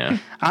 up. Yeah.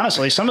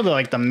 Honestly, some of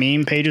the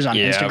meme pages on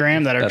Yeah,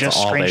 Instagram that are that's just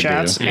all they do.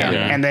 screenshots, Yeah.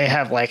 and they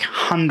have like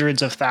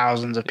hundreds of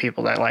thousands of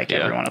people that like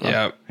every one of them.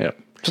 Yeah. Yep.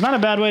 It's not a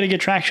bad way to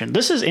get traction.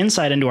 This is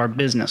insight into our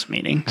business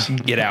meetings.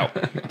 Get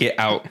out. Get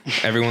out.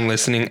 Everyone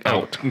listening,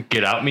 out.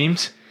 Get out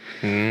memes.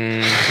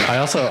 I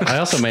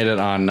also made it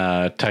on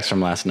text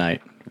from last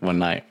night one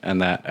night, and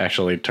that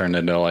actually turned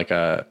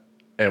into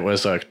it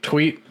was a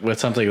tweet with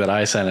something that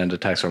I sent into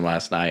text from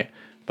last night,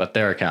 but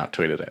their account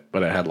tweeted it,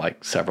 but it had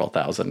like several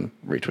thousand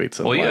retweets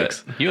and Well,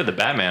 likes. you had the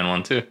Batman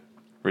one too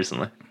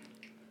recently.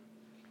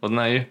 Wasn't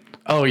that you?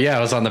 Oh yeah,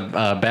 I was on the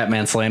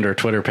Batman Slander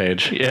Twitter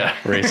page. Yeah.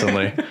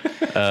 Recently.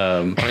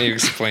 Why don't you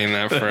explain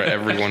that for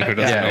everyone who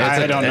doesn't know?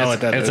 I don't know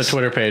what that is. It's a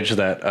Twitter page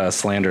that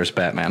slanders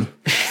Batman.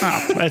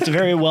 Oh, it's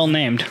very well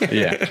named.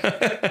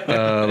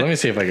 Yeah. Let me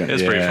see if I can.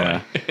 It's pretty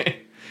funny.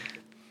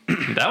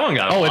 That one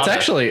got. Oh, it's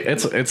actually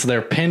it's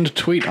their pinned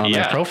tweet on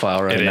their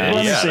profile right It now. is.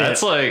 Let me Yeah, see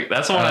that's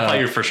that's the one I thought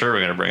you for sure were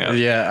gonna bring up.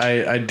 Yeah,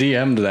 I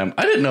DM'd them.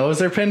 I didn't know it was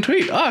their pinned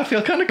tweet. Oh, I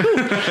feel kind of cool.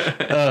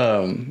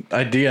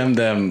 I DM'd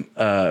them.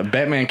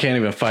 Batman can't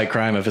even fight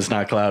crime if it's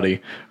not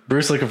cloudy.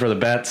 Bruce looking for the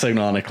bat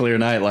signal on a clear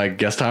night. Like,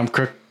 guess time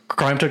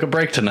crime took a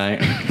break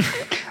tonight.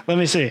 Let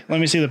me see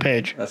the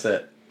page. That's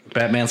it.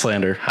 Batman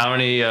Slander. How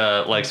many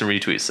likes and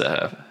retweets does that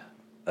have?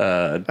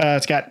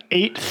 It's got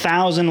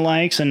 8,000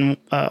 likes and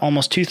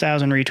almost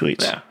 2,000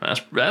 retweets. Yeah,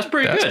 that's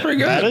pretty That's good. pretty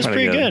good. That is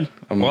pretty good.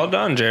 Well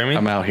done, Jeremy.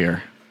 I'm out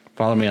here.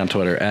 Follow me on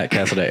Twitter at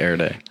Cassidy Air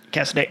Day.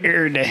 Cassidy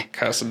Air Day.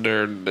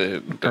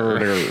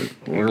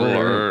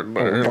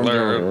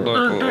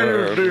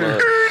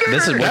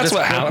 This is That's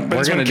what happens.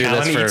 We're gonna do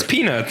this eats for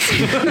peanuts.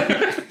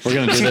 we're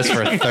gonna do this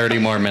for 30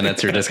 more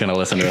minutes. You're just gonna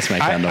listen to us make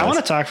that noise. I want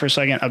to talk for a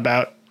second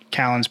about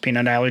Callan's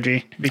peanut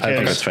allergy because I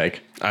think it's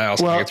fake. I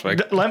also think it's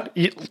fake.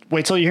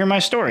 wait till you hear my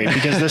story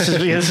because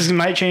this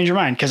might change your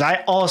mind. Because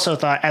I also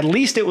thought at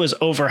least it was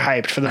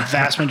overhyped for the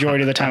vast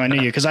majority of the time I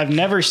knew you. Because I've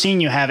never seen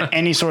you have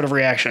any sort of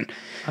reaction.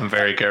 I'm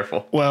very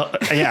careful. Well,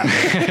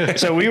 yeah.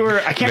 So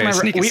I can't Very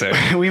sneaky, remember.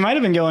 sir. We might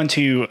have been going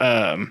to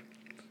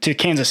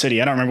Kansas City.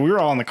 I don't remember. We were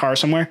all in the car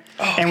somewhere,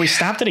 and we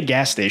stopped at a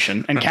gas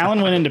station. And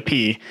Callan went in to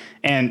pee,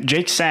 and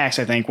Jake Sachs,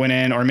 I think, went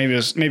in, or maybe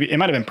it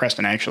might have been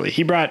Preston actually.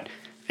 He brought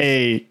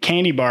a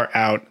candy bar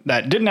out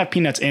that didn't have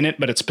peanuts in it,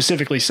 but it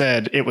specifically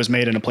said it was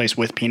made in a place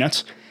with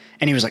peanuts.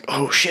 And he was like,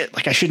 "Oh shit!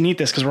 Like I shouldn't eat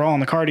this because we're all in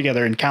the car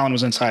together." And Callan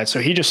was inside, so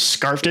he just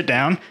scarfed it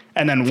down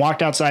and then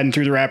walked outside and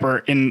threw the wrapper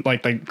in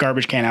like the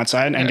garbage can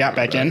outside and got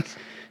back in.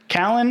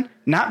 Callan,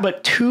 not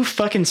but 2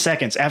 fucking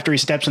seconds after he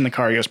steps in the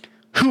car, he goes,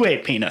 "Who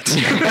ate peanuts?"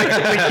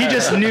 like he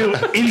just knew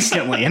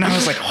instantly, and I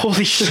was like,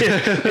 "Holy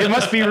shit! It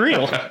must be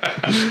real."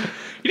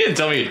 You didn't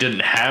tell me it didn't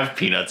have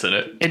peanuts in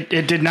it.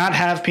 It did not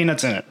have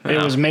peanuts in it.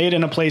 It was made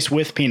in a place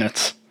with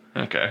peanuts.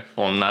 Okay.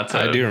 Well, not to.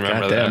 I do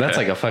remember Damn, that. that's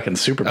like a fucking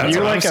superpower. That's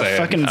You're what like I'm a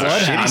saying. fucking A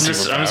bloodhound. shitty I'm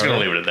just superpower. gonna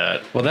leave it at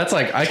that. Well, that's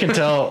like, I can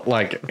tell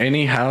like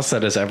any house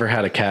that has ever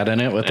had a cat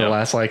in it with the Yeah.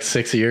 last like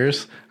 6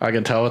 years, I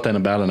can tell within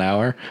about an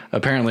hour.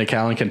 Apparently,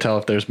 Callan can tell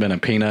if there's been a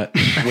peanut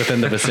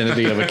within the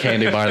vicinity of a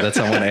candy bar that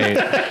someone ate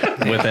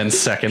within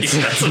seconds.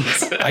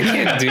 I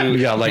can't do. You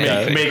got like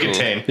Make it a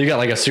tame. you got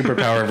like a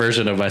superpower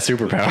version of my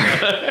superpower.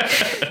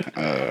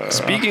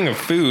 Speaking of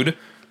food,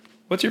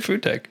 what's your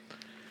food tech?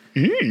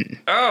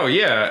 Oh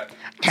yeah.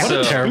 What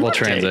So- a terrible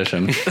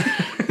transition.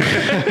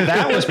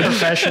 That was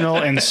professional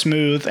and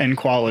smooth and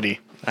quality.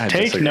 I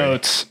Take disagree.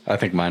 notes. I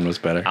think mine was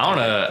better. I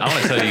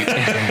wanna tell you.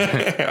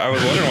 I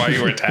was wondering why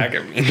you were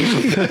attacking me.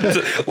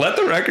 Let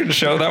the record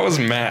show that was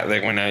Matt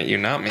that went at you,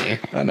 not me.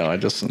 I know.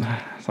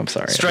 I'm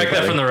sorry. Strike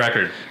that from the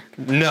record.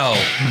 No.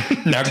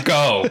 Now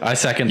go. I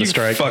second the You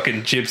strike.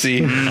 fucking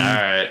gypsy. All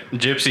right,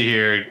 Gypsy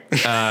here.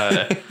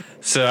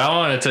 So I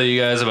want to tell you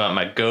guys about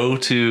my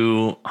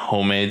go-to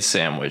homemade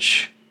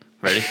sandwich.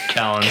 Ready?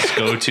 Callan's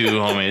go-to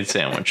homemade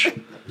sandwich. All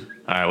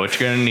right, what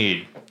you're gonna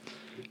need: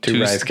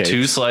 Two rice cakes.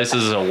 2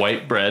 slices of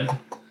white bread.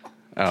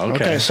 Oh,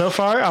 Okay, so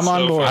far I'm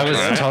on board. I was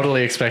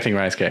totally expecting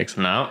rice cakes.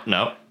 No.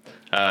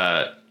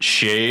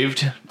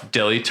 Shaved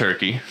deli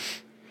turkey.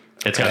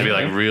 It's got to be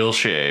like real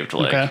shaved,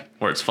 like Okay.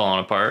 where it's falling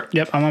apart.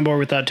 Yep, I'm on board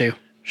with that too.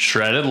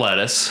 Shredded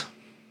lettuce,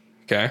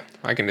 Okay,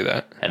 I can do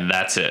that. and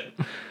that's it.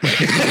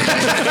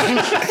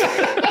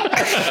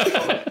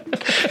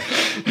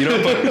 You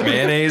don't put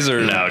mayonnaise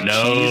or No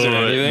cheese or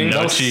anything?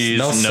 no cheese,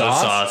 no no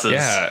sauce? sauces.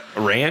 Yeah,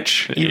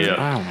 ranch. Yeah.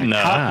 Oh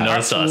my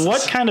No sauces.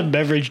 What kind of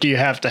beverage do you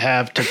have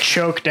to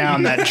choke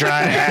down that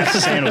dry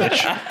ass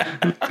sandwich?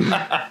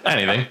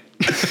 Anything.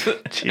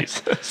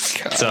 Jesus.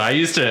 So that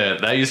used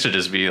to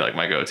just be like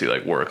my go-to,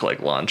 like work, like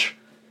lunch.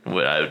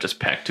 I would just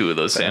pack 2 of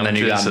those And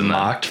sandwiches. then you got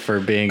mocked for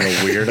being a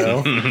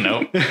weirdo.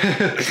 Nope.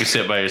 If you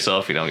sit by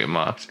yourself, you don't get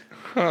mocked.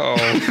 Oh,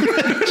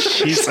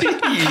 Jeez.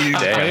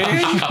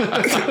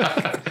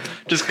 damn.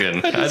 Just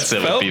kidding. I'd sit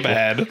with Felt people.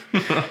 bad.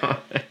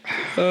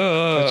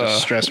 That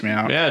just stressed me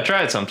out. Yeah,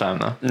 try it sometime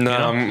though. No,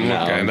 I'm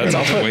okay. That's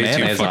I'll also put way too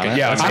mayonnaise on fucking. it.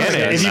 Yeah, it's Honestly,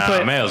 mayonnaise. if you Nah,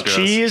 put mayo's gross.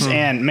 cheese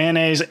and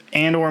mayonnaise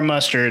and or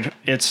mustard,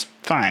 it's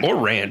fine. Or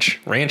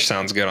ranch. Ranch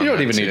sounds good on You don't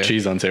that even too. need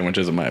cheese on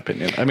sandwiches, in my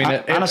opinion. I mean,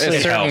 Honestly, it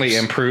it certainly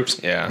helps. improves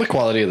Yeah. the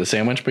quality of the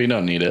sandwich, but you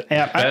don't need it.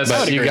 Yeah, I Best- would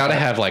But you agree got to with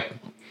that. have like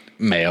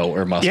mayo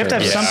or mustard. You have to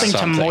have or something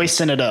to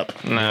moisten it up.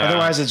 Nah.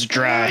 Otherwise, it's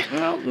dry.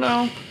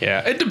 No.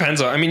 Yeah, it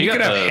depends on. I mean, you You could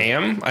got have the-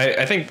 ham.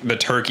 I think the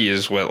turkey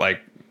is what like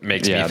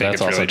makes Yeah, me think that's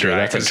it's also really true. dry.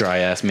 That's a 'cause- dry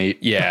ass meat.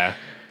 Yeah,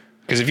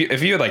 because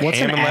if you had like What's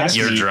ham an and lettuce, ass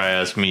Your meat? dry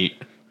ass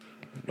meat.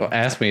 Well,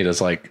 ass meat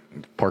is like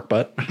pork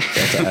butt.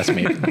 That's ass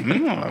meat.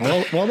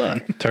 Well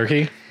done.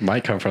 Turkey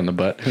might come from the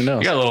butt. Who knows?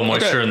 You got a little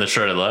moisture in the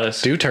shredded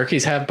lettuce. Do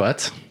turkeys have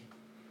butts?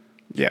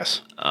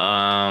 Yes.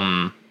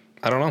 I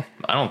don't know.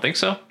 I don't think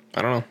so.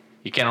 I don't know.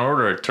 You can't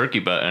order a turkey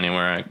butt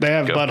anywhere. They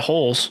have Go.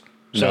 buttholes.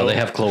 No, they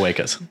have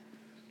cloacas.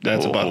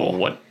 That's a Whoa, butthole.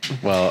 What?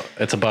 Well,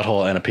 it's a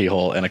butthole and a pee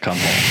hole and a cum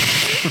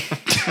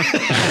hole.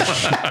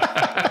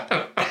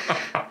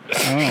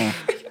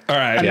 All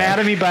right.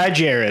 Anatomy by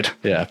Jared.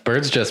 Yeah,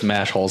 birds just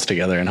mash holes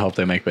together and hope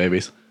they make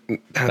babies.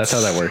 That's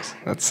how that works.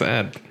 That's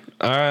sad.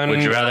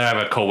 Would you rather have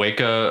a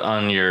cloaca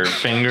on your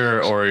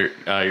finger or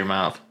your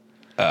mouth?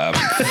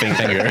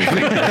 Finger.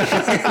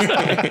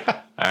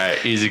 All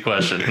right, easy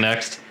question.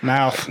 Next.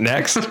 Mouth.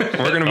 Next,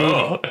 we're gonna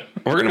move.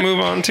 We're gonna move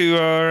on to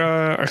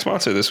our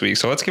sponsor this week.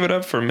 So let's give it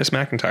up for Miss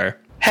McIntyre.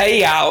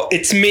 Hey y'all,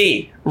 it's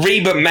me,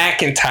 Reba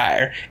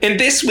McIntyre, and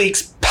this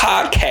week's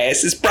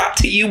podcast is brought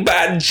to you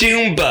by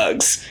June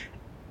Bugs.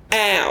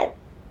 Ow.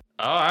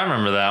 Oh, I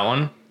remember that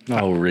one.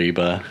 Oh,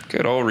 Reba.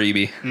 Good old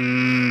Reby.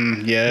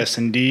 Yes,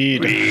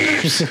 indeed.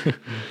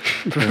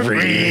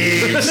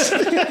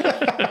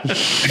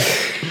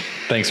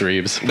 Thanks,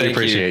 Reeves. We Thank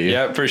appreciate you.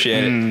 Yeah,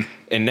 appreciate it.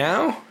 And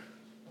now,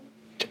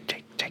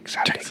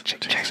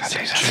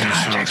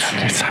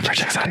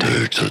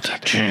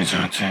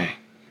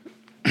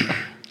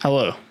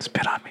 Hello.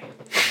 Spit on me.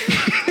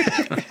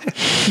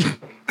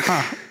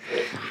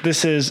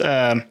 This is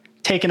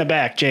Taken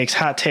Aback, Jake's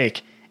hot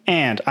take.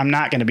 And I'm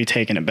not going to be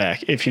taking it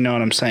back, if you know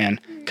what I'm saying.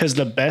 Because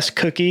the best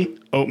cookie,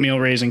 oatmeal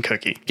raisin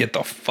cookie. get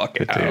the fuck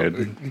out.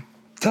 Dude.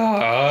 Duh.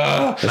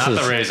 Not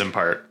the raisin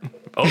part.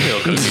 Oatmeal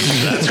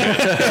cookies. That's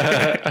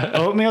good.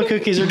 Oatmeal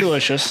cookies are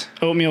delicious.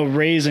 Oatmeal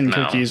raisin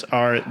cookies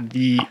are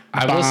the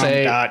I will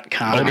say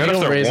bomb.com. good if oatmeal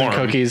they're raisin warm.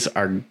 cookies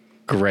are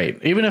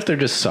great, even if they're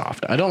just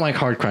soft. I don't like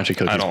hard crunchy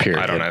cookies. I don't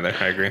period. either.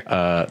 I agree.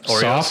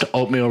 Soft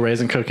oatmeal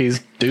raisin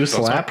cookies do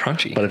slap.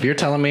 crunchy. But if you're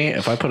telling me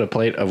if I put a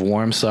plate of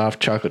warm, soft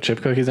chocolate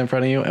chip cookies in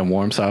front of you and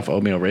warm, soft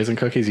oatmeal raisin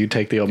cookies, you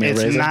take the oatmeal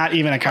It's raisin. not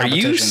even a Are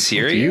competition. you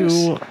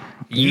serious?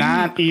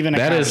 Not even a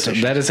That is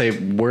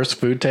competition. a worse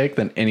food take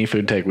than any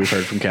food take we've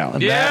heard from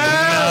Callan. No,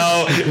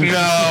 I'm not going to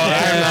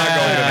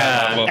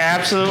that level.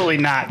 Absolutely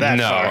not that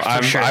No, far.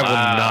 I will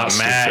not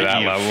stick Matt, to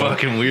that you level.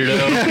 fucking weirdo.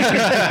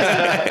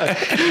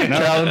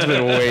 Callan's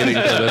been waiting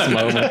for this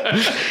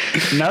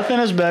moment. Nothing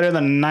is better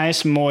than a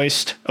nice,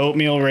 moist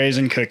oatmeal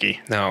raisin cookie.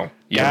 No.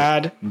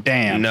 God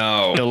damn.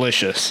 No.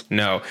 Delicious.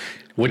 No.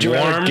 Would you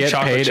rather Warm get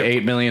chocolate paid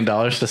chip. $8 million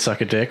to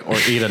suck a dick or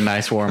eat a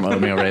nice warm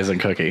oatmeal raisin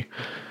cookie?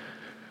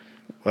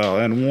 Well,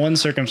 in one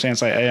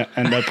circumstance, I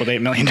end up with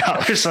 $8 million,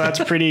 so that's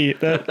pretty. In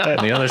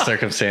the other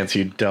circumstance,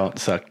 you don't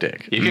suck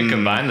dick. You can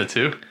combine the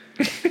two.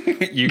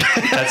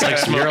 That's like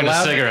smoking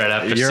a cigarette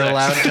after You're sex.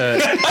 allowed to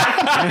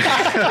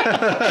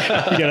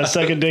You gotta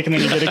suck a dick and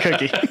then you get a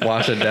cookie.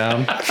 wash it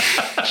down.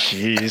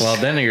 Jeez. Well,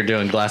 then you're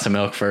doing glass of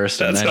milk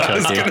first and then what I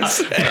was cookie. gonna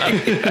say.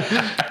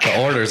 The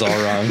order's all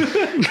wrong.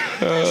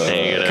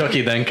 And you get a,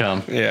 Cookie, then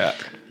come. Yeah.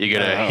 you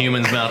get a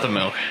human's mouth of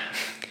milk.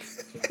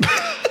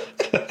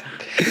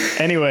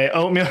 Anyway,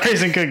 oatmeal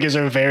raisin cookies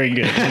are very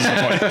good.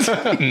 Is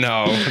the point.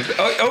 No.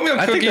 Oatmeal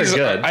I think cookies,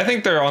 they're good. I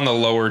think they're on the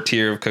lower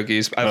tier of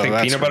cookies. I think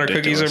that's peanut butter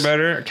ridiculous. cookies are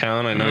better.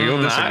 Callan, I know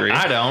you'll disagree.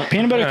 I don't.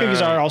 Peanut butter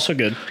cookies are also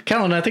good.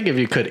 Callan, I think if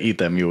you could eat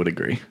them, you would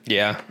agree.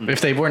 Yeah. If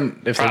they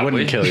wouldn't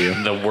Probably. kill you.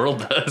 The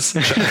world does.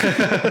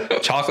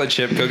 Chocolate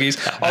chip cookies.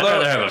 I'd rather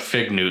Although have a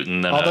fig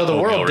Newton than Although a the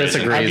oatmeal world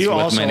raisin. I disagrees do with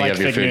also many like of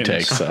your fig food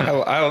Newtons. takes.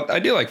 So. I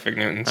do like fig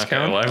Newtons. Okay,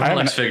 Callan. well, I everyone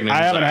haven't, likes fig Newtons.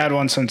 I haven't had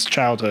one since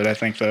childhood, I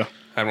think, though.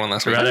 I had one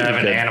last I'd week. rather have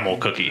an Good. animal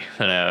cookie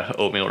than a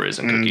oatmeal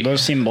raisin cookie. Those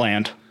seem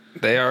bland.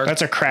 They are.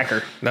 That's a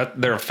cracker.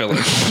 They're a filler.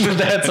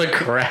 That's a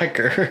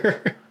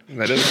cracker.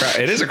 That is a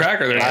cracker. It is a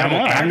cracker. They're I don't animal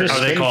know, I'm crackers.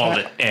 just- Are they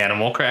called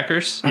animal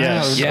crackers?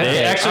 Yes. Yeah.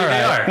 They actually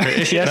they are.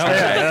 Yes, they are.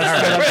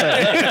 That's what I'm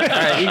saying. All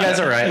right, you guys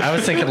are right. I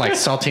was thinking like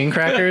saltine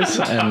crackers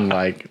and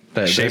like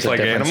Shaped there's a like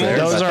difference animals? there,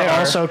 Those but are they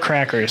also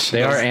crackers.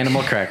 They are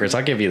animal crackers.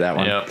 I'll give you that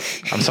one. Yep.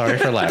 I'm sorry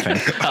for laughing.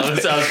 I was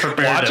prepared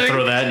to Watching-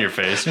 throw that in your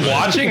face. but-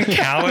 Watching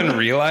Callan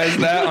realize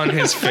that on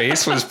his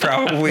face was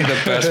probably the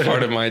best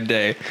part of my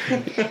day.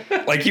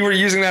 Like you were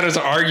using that as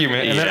an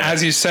argument, and then Yeah.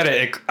 as you said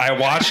it, I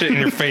watched it in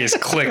your face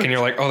click, and you're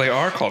like, "Oh, they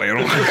are called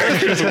animal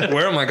crackers."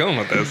 Where am I going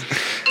with this?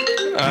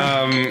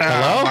 Oh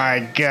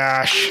my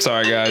gosh.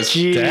 Sorry, guys.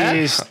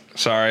 Jeez.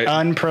 Sorry.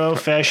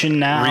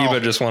 Unprofessional. Reba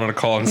just wanted to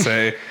call and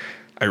say,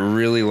 I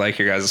really like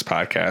your guys'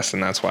 podcast,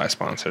 and that's why I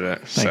sponsored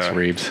it. Thanks,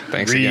 Reebs.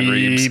 Thanks again,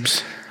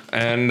 Reebs.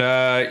 And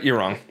you're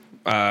wrong.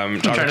 I'm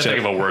trying to think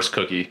of a worse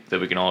cookie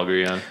that we can all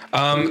agree on.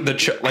 when Like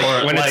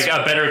it's,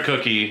 a better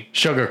cookie.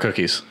 Sugar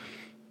cookies.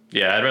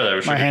 Yeah, I'd rather have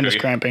a sugar My hand cookie.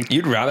 is cramping.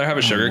 you'd rather have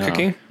a sugar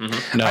cookie.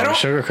 No, I don't-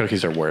 sugar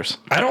cookies are worse.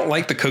 I don't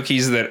like the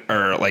cookies that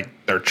are like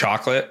they're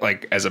chocolate,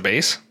 like as a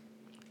base,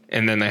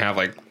 and then they have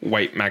like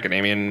white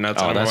macadamia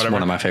nuts Oh, on it or that's whatever.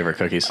 one of my favorite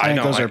cookies. I think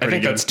know. those are I pretty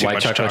think good. that's too White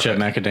much chocolate chip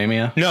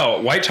macadamia.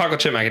 No, white chocolate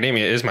chip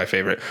macadamia is my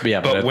favorite.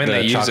 Yeah, but when the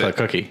they use chocolate it,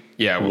 cookie.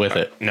 yeah, with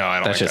it. No, I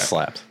don't. That like just that.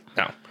 slaps.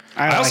 No,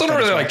 I I, don't also like don't that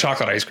really as like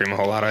chocolate ice cream a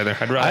whole lot either.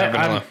 I'd rather have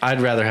vanilla.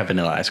 I'd rather have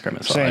vanilla ice cream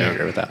as well. Same. I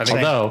agree with that. I think-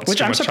 Although, Which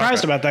too I'm much surprised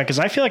chocolate. about that because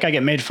I feel like I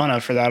get made fun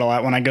of for that a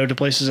lot when I go to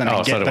places and I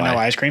so get do vanilla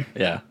I. ice cream.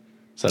 yeah,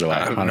 so do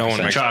I. no one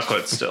 100%. makes-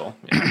 Chocolate still.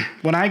 Yeah.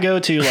 When I go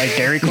to like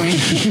Dairy Queen,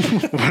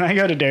 when I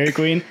go to Dairy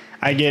Queen,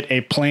 I get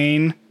a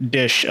plain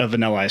dish of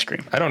vanilla ice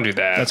cream. I don't do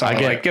that. That's all I I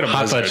like get a hot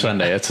Blizzard. fudge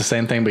sundae. It's the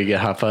same thing, but you get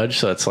hot fudge,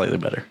 so it's slightly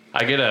better.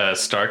 I get a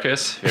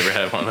Starkus. Have you ever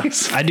had one of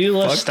those? I do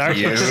love Fuck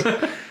you.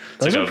 Starbucks.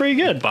 Those Like are a pretty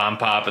good. Bomb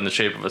pop in the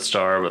shape of a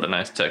star with a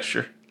nice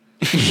texture.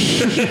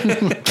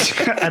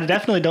 I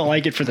definitely don't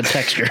like it for the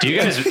texture. Do you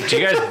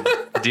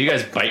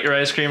guys bite your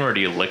ice cream or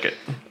do you lick it?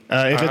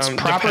 If it's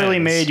properly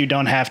Depends. made, you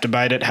don't have to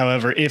bite it.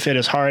 However, if it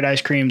is hard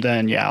ice cream,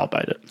 then yeah, I'll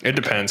bite it. It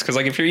depends, because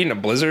like if you're eating a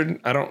Blizzard,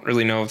 I don't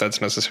really know if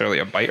that's necessarily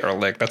a bite or a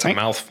lick. That's a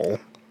mouthful.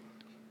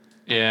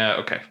 Yeah,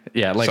 okay.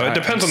 Yeah, like So it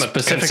depends on the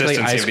specifically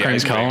consistency ice of the cream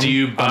ice cream. cone. Do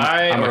you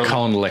buy I'm or a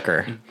cone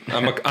licker.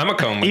 I'm a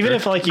cone licker. Even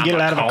if like you get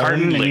it out of a cone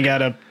carton and you licker.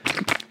 got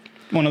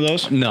one of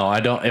those. No, I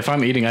don't. If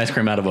I'm eating ice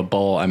cream out of a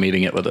bowl, I'm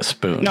eating it with a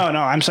spoon. No,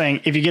 I'm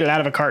saying if you get it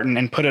out of a carton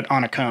and put it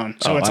on a cone,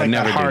 so Oh, it's I like that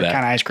never do hard that.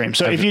 kind of ice cream.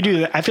 So if you do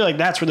that, I feel like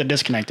that's where the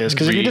disconnect is.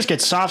 Because if you Reed. just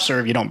get soft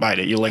serve, you don't bite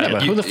it. You lick But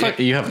it. who the fuck?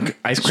 You have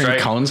ice cream Strike.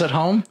 cones at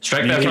home?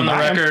 Strike that You from the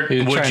buy 'em? record.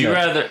 You're Would trying you to-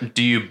 rather,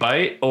 do you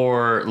bite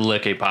or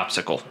lick a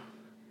popsicle?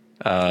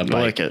 You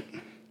lick it.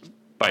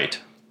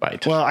 Bite.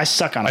 Bite. Well, I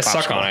suck on. I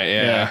suck on it.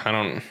 Yeah, I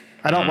don't.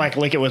 I don't like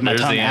lick it with my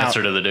There's tongue the out.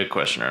 answer to the dick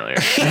question earlier.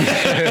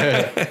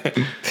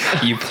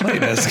 You play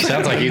this.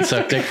 Sounds like you'd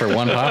suck dick for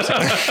one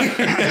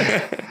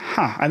popsicle.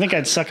 I think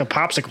I'd suck a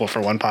popsicle for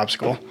one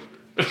popsicle.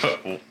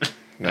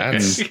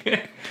 That's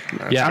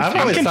Yeah, I've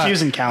I'm always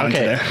confusing thought, Callan okay,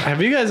 today.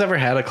 have you guys ever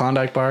had a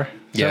Klondike bar? Has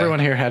Yeah. everyone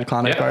here had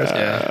Klondike bars?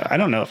 I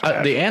don't know if I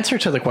have. The answer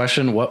to the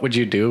question, what would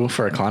you do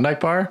for a Klondike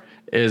bar,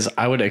 is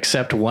I would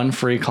accept one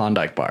free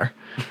Klondike bar.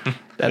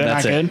 They're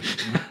That's not it.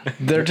 good.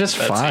 They're just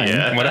fine.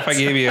 yeah. what if I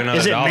gave you another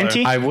Is it dollar?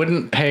 minty? I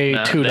wouldn't pay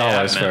 $2 they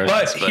have for it.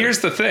 mints. But here's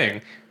the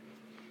thing.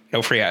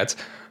 No free ads.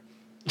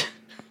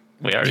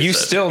 We already You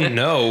said. still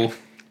know,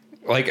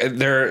 like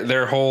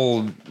their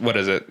whole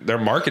their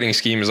marketing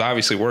scheme is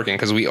obviously working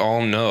because we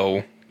all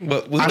know.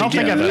 But I don't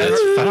think I've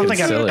that's fucking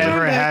silly.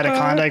 ever had a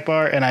Klondike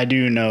bar, and I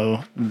do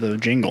know the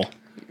jingle.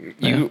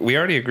 we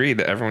already agreed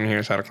that everyone here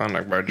has had a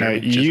Klondike bar. No, Jeremy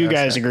just you asked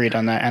guys that. agreed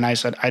on that, and I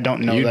said I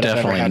don't know You that I've ever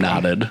definitely had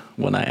one. nodded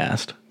when I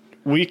asked.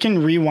 we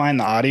can rewind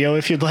the audio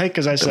if you'd like,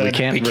 because I said We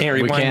can't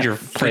rewind your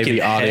play freaking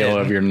the audio head.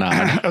 of your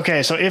nod.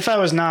 Okay, so if I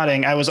was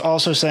nodding, I was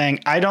also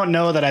saying I don't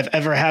know that I've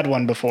ever had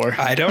one before.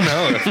 I don't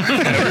know.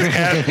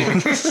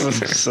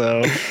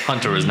 So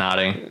Hunter was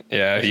nodding.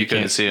 Yeah, You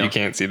couldn't see him. You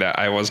can't see that.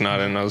 I was not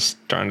in. I was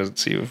trying to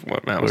see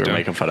what Matt We was were doing.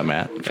 making fun of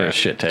Matt for a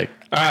shit take.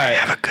 All right,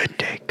 have a good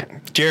take.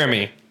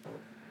 Jeremy,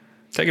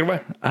 take it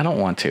away. I don't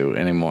want to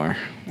anymore.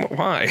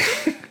 Why?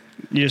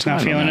 You just I not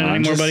don't feeling it know, I'm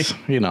anymore, just,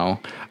 buddy? You know,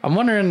 I'm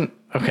wondering.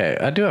 Okay,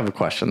 I do have a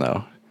question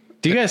though.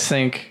 Do you guys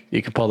think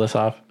you could pull this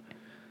off?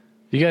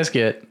 You guys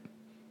get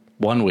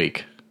 1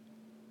 week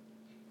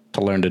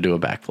to learn to do a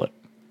backflip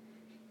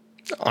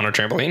On a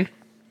trampoline?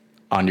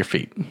 on your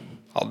feet.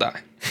 I'll die.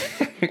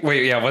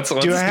 Wait, yeah. What's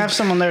Do I have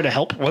someone there to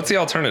help? what's the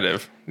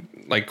alternative?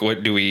 Like,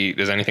 what do we?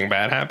 Does anything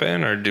bad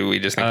happen, or do we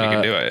just think we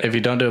can do it? If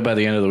you don't do it by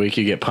the end of the week,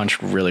 you get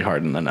punched really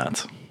hard in the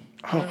nuts.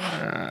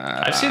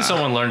 I've seen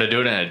someone learn to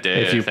do it in a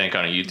day, If you- I think,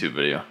 on a YouTube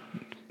video.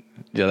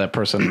 Yeah, that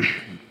person.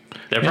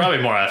 They're probably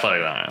more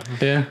athletic than I am.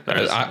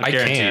 Yeah, I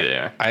guarantee can't. they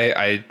are.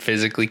 I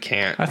physically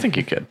can't. I think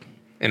you could.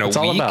 In a It's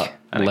week. all about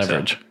I think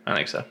leverage. So. I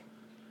think so.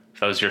 If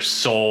that was your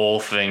sole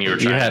thing you were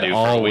You trying had to do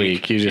all for a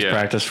week. You just yeah.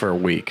 practiced for a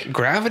week.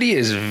 Gravity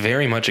is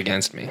very much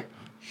against me.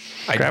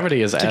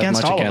 Gravity is as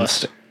against much all of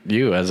against us.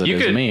 you as it You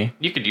is could me.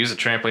 You could use a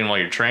trampoline while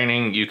you're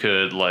training. You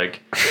could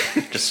like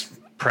just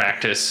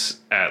practice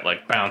at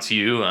like Bounce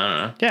U. I don't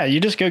know. Yeah, you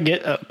just go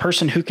get a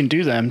person who can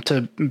do them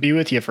to be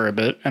with you for a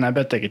bit, and I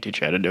bet they could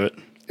teach you how to do it.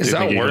 Is you that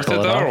think you could worth it pull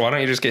it though, off? or why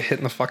don't you just get hit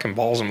in the fucking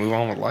balls and move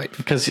on with life?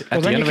 Because at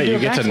then the end you of can it, do you a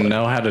get to backflip.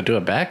 know how to do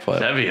a backflip.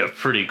 That'd be a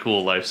pretty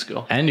cool life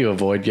skill. And you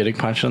avoid getting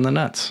punched in the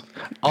nuts.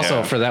 Also,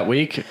 Yeah. for that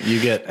week,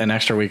 you get an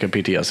extra week of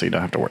PTO, so you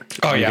don't have to work.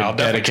 Oh You yeah, can I'll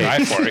definitely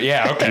try for it.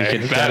 Yeah, okay. You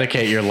can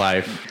dedicate your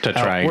life to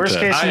trying Worst to.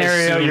 case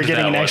scenario, assumed you're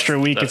getting that an was- extra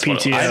week of that's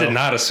what it PTO. was. I did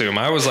not assume.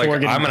 I was like, Before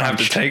I'm getting gonna have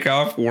to punched. take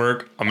off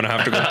work. I'm gonna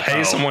have to go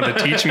pay someone to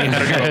teach me how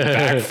to do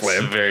a It's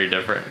backflip. very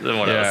different than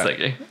what I Yeah. was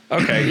thinking.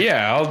 Okay,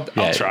 yeah, I'll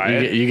Yeah, try you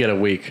it. Get, you get a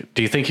week.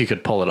 Do you think you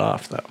could pull it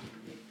off though?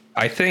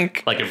 I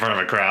think Like in front of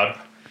a crowd.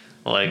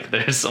 Like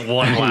there's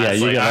one last. Yeah,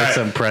 you like, get, like, all right,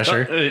 some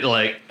pressure.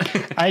 Like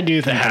I do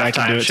think that I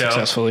can do halftime it show.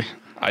 successfully.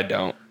 I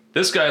don't.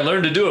 this guy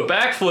learned to do a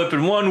backflip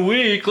in 1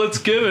 week. Let's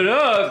give it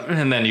up.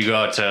 And then you go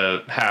out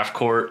to half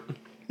court.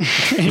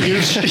 you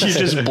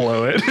just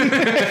blow it.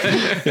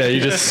 Yeah, you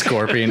just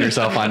scorpion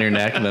yourself on your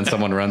neck, and then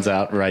someone runs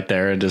out right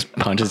there and just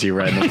punches you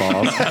right in the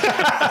balls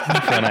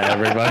in front of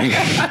everybody.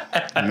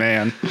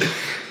 Man.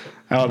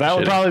 Oh, that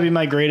would Shitty. probably be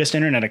my greatest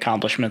internet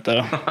accomplishment,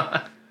 though.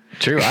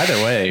 True. Either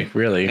way,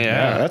 really.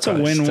 Yeah, that's a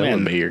probably Still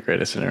win-win. would be your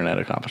greatest internet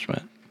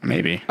accomplishment.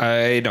 Maybe.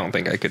 I don't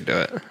think I could do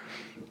it.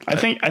 I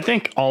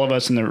think all of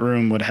us in the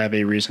room would have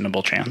a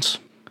reasonable chance.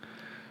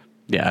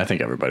 Yeah, I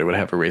think everybody would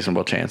have a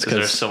reasonable chance Is there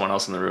because someone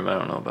else in the room I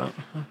don't know about?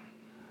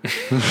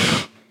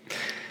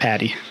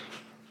 Patty.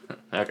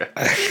 Okay.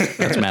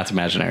 that's Matt's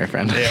imaginary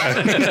friend.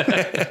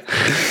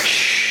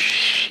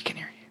 She can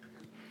hear you.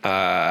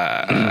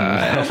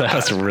 That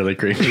was really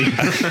creepy.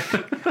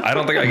 I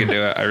don't think I could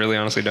do it. I really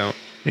honestly don't.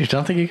 You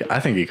don't think you could? I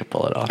think you could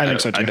pull it off. I think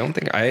so too. I don't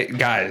think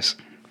guys,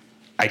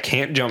 I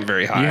can't jump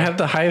very high. You have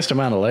the highest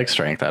amount of leg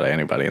strength out of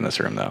anybody in this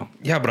room, though.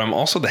 Yeah, but I'm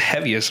also the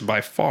heaviest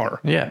by far.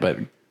 Yeah, but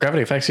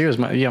gravity affects you as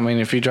much. Yeah, I mean,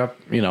 if you drop,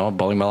 a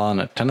bowling ball on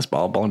a tennis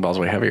ball, bowling ball's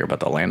way heavier, but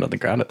they'll land on the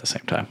ground at the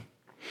same time.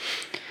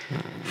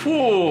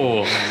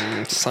 Ooh.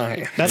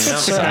 Science. That's what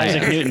Sir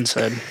Isaac Newton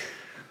said.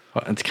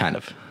 Well, it's kind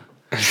of.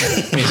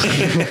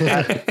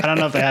 I don't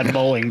know if they had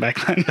bowling back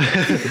then.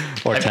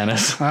 Or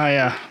tennis. Oh,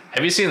 yeah.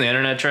 Have you seen the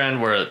internet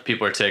trend where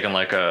people are taking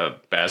like a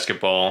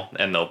basketball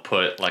and they'll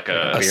put like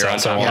a beer on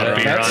top a of it.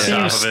 beer That on top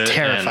seems of it?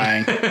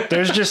 terrifying.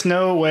 There's just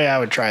no way I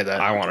would try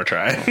that. I want to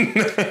try.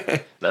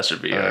 And that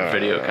should be our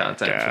video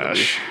content for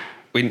the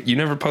week. You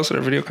never posted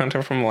our video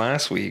content from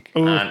last week.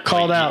 Ooh, On-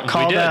 called we- out, we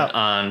called did out.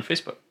 on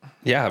Facebook.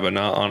 Yeah, but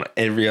not on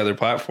every other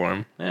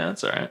platform. Yeah,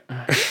 that's all right.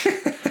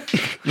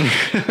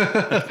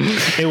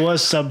 It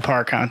was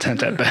subpar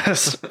content at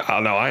best. Oh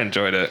no, I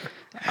enjoyed it.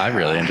 I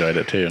really enjoyed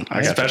it, too. I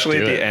got to Especially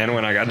at do the it. end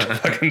when I got to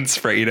fucking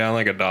spray you down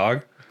like a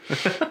dog.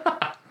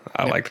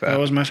 I like that. That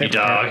was my You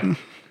favorite part. dog.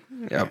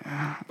 Yep.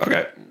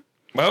 Okay.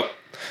 Well,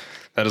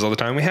 that is all the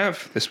time we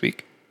have this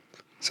week.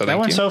 So That thank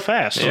went you. so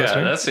fast.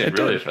 Yeah, that seemed It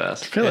really did.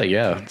 fast. I feel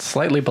like,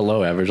 slightly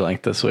below average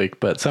length this week,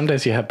 but some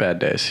days you have bad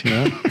days,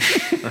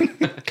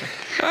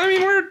 I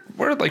mean,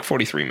 we're at like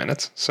 43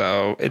 minutes,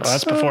 so it's Well,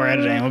 that's before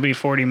editing. It'll be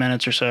 40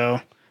 minutes or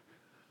so.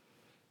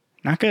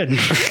 Not good.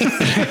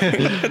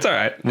 it's all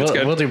right. It's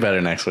good. We'll do better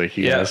next week,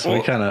 you Yeah, guys.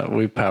 well-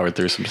 we powered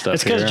through some stuff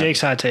It's because here.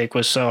 Jake's hot take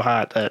was so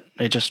hot that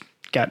it just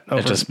got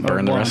over. It just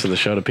burned the rest of the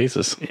show to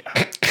pieces.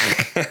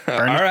 all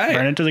right.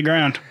 Burn it to the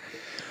ground.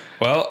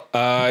 Well,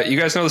 you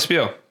guys know the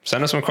spiel.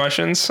 Send us some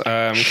questions.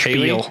 Kaylee,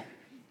 Spiel.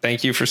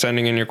 thank you for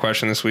sending in your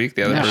question this week.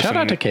 The other person shout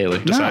out to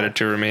Kaylee. decided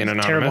to remain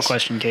anonymous. Terrible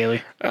question,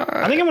 Kaylee.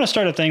 I think I'm going to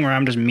start a thing where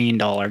I'm just mean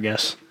to all our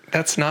guests.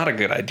 That's not a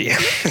good idea.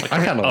 I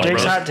kind of like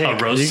Jake's it. hot take. A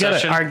roast You gotta-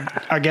 session?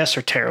 Our guests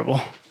are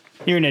terrible.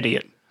 You're an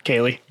idiot,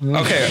 Kaylee.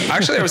 Okay,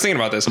 actually, I was thinking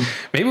about this.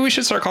 Maybe we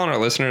should start calling our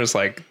listeners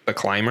like the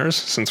climbers,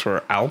 since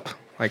we're Alp,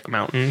 like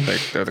mountain.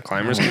 They're the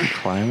climbers.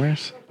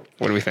 Climbers?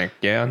 What do we think?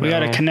 Yeah, We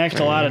got to connect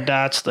a lot of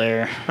dots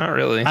there. Not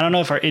really. I don't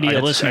know if our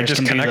idiot listeners I just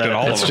can do connected that.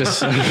 all It's of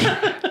them.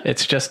 just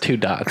it's just 2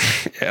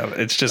 dots. Yeah,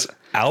 it's just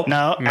Alp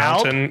No,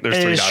 Mountain. Alp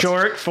There's 3 is dots.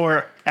 short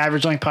for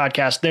Average Length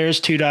Podcast. There's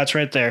 2 dots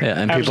right there. Yeah,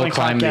 and Average people Length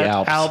climb the Podcast,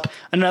 Alps. Alp,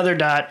 another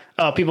dot.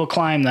 Oh, people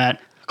climb that.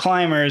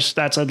 Climbers,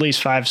 that's at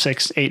least 5,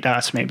 6, 8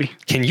 dots maybe.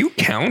 Can you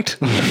count?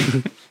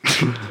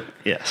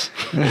 Yes.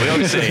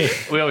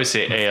 We always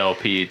say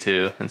ALP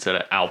too instead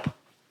of ALP.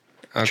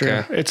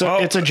 Okay. It's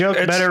a joke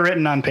better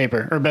written on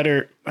paper or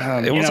better.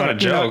 It wasn't a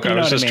joke. I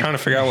was just trying to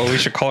figure out what we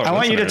should call our I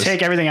want you to listeners.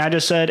 take everything I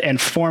just said and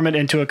form it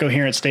into a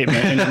coherent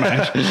statement in your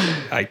mind.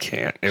 I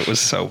can't. It was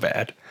so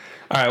bad.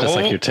 All right. Just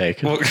well, like your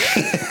take. Well,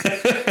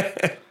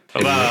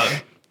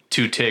 About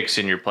 2 ticks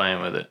and you're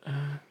playing with it.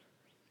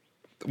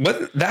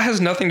 what? That has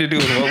nothing to do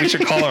with what we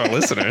should call our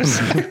listeners.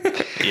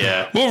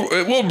 Yeah.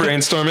 We'll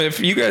brainstorm it. If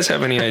you guys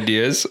have any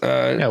ideas,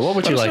 Yeah, what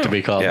would let you us like know. to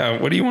be called?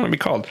 Yeah, what do you want to be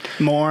called?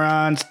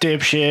 Morons,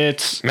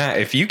 dipshits, Matt,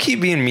 if you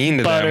keep being mean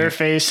to them,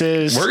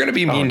 butterfaces. we're going to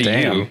be mean to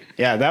damn. you.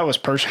 Yeah, that was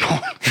personal.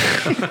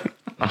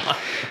 All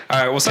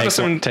right, we'll send us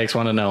some. Takes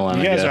one to know one.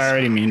 You I guys guess. are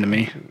already mean to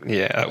me.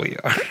 Yeah, we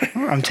are.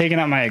 I'm taking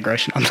out my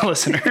aggression on the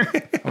listener.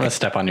 I'm gonna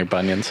step on your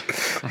bunions.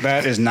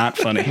 That is not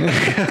funny. All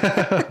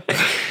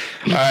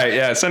right,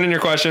 yeah, send in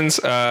your questions,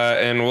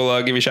 and we'll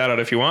give you a shout out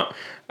if you want.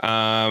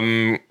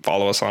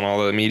 Follow us on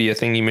all the media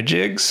thingy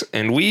majigs,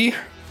 and we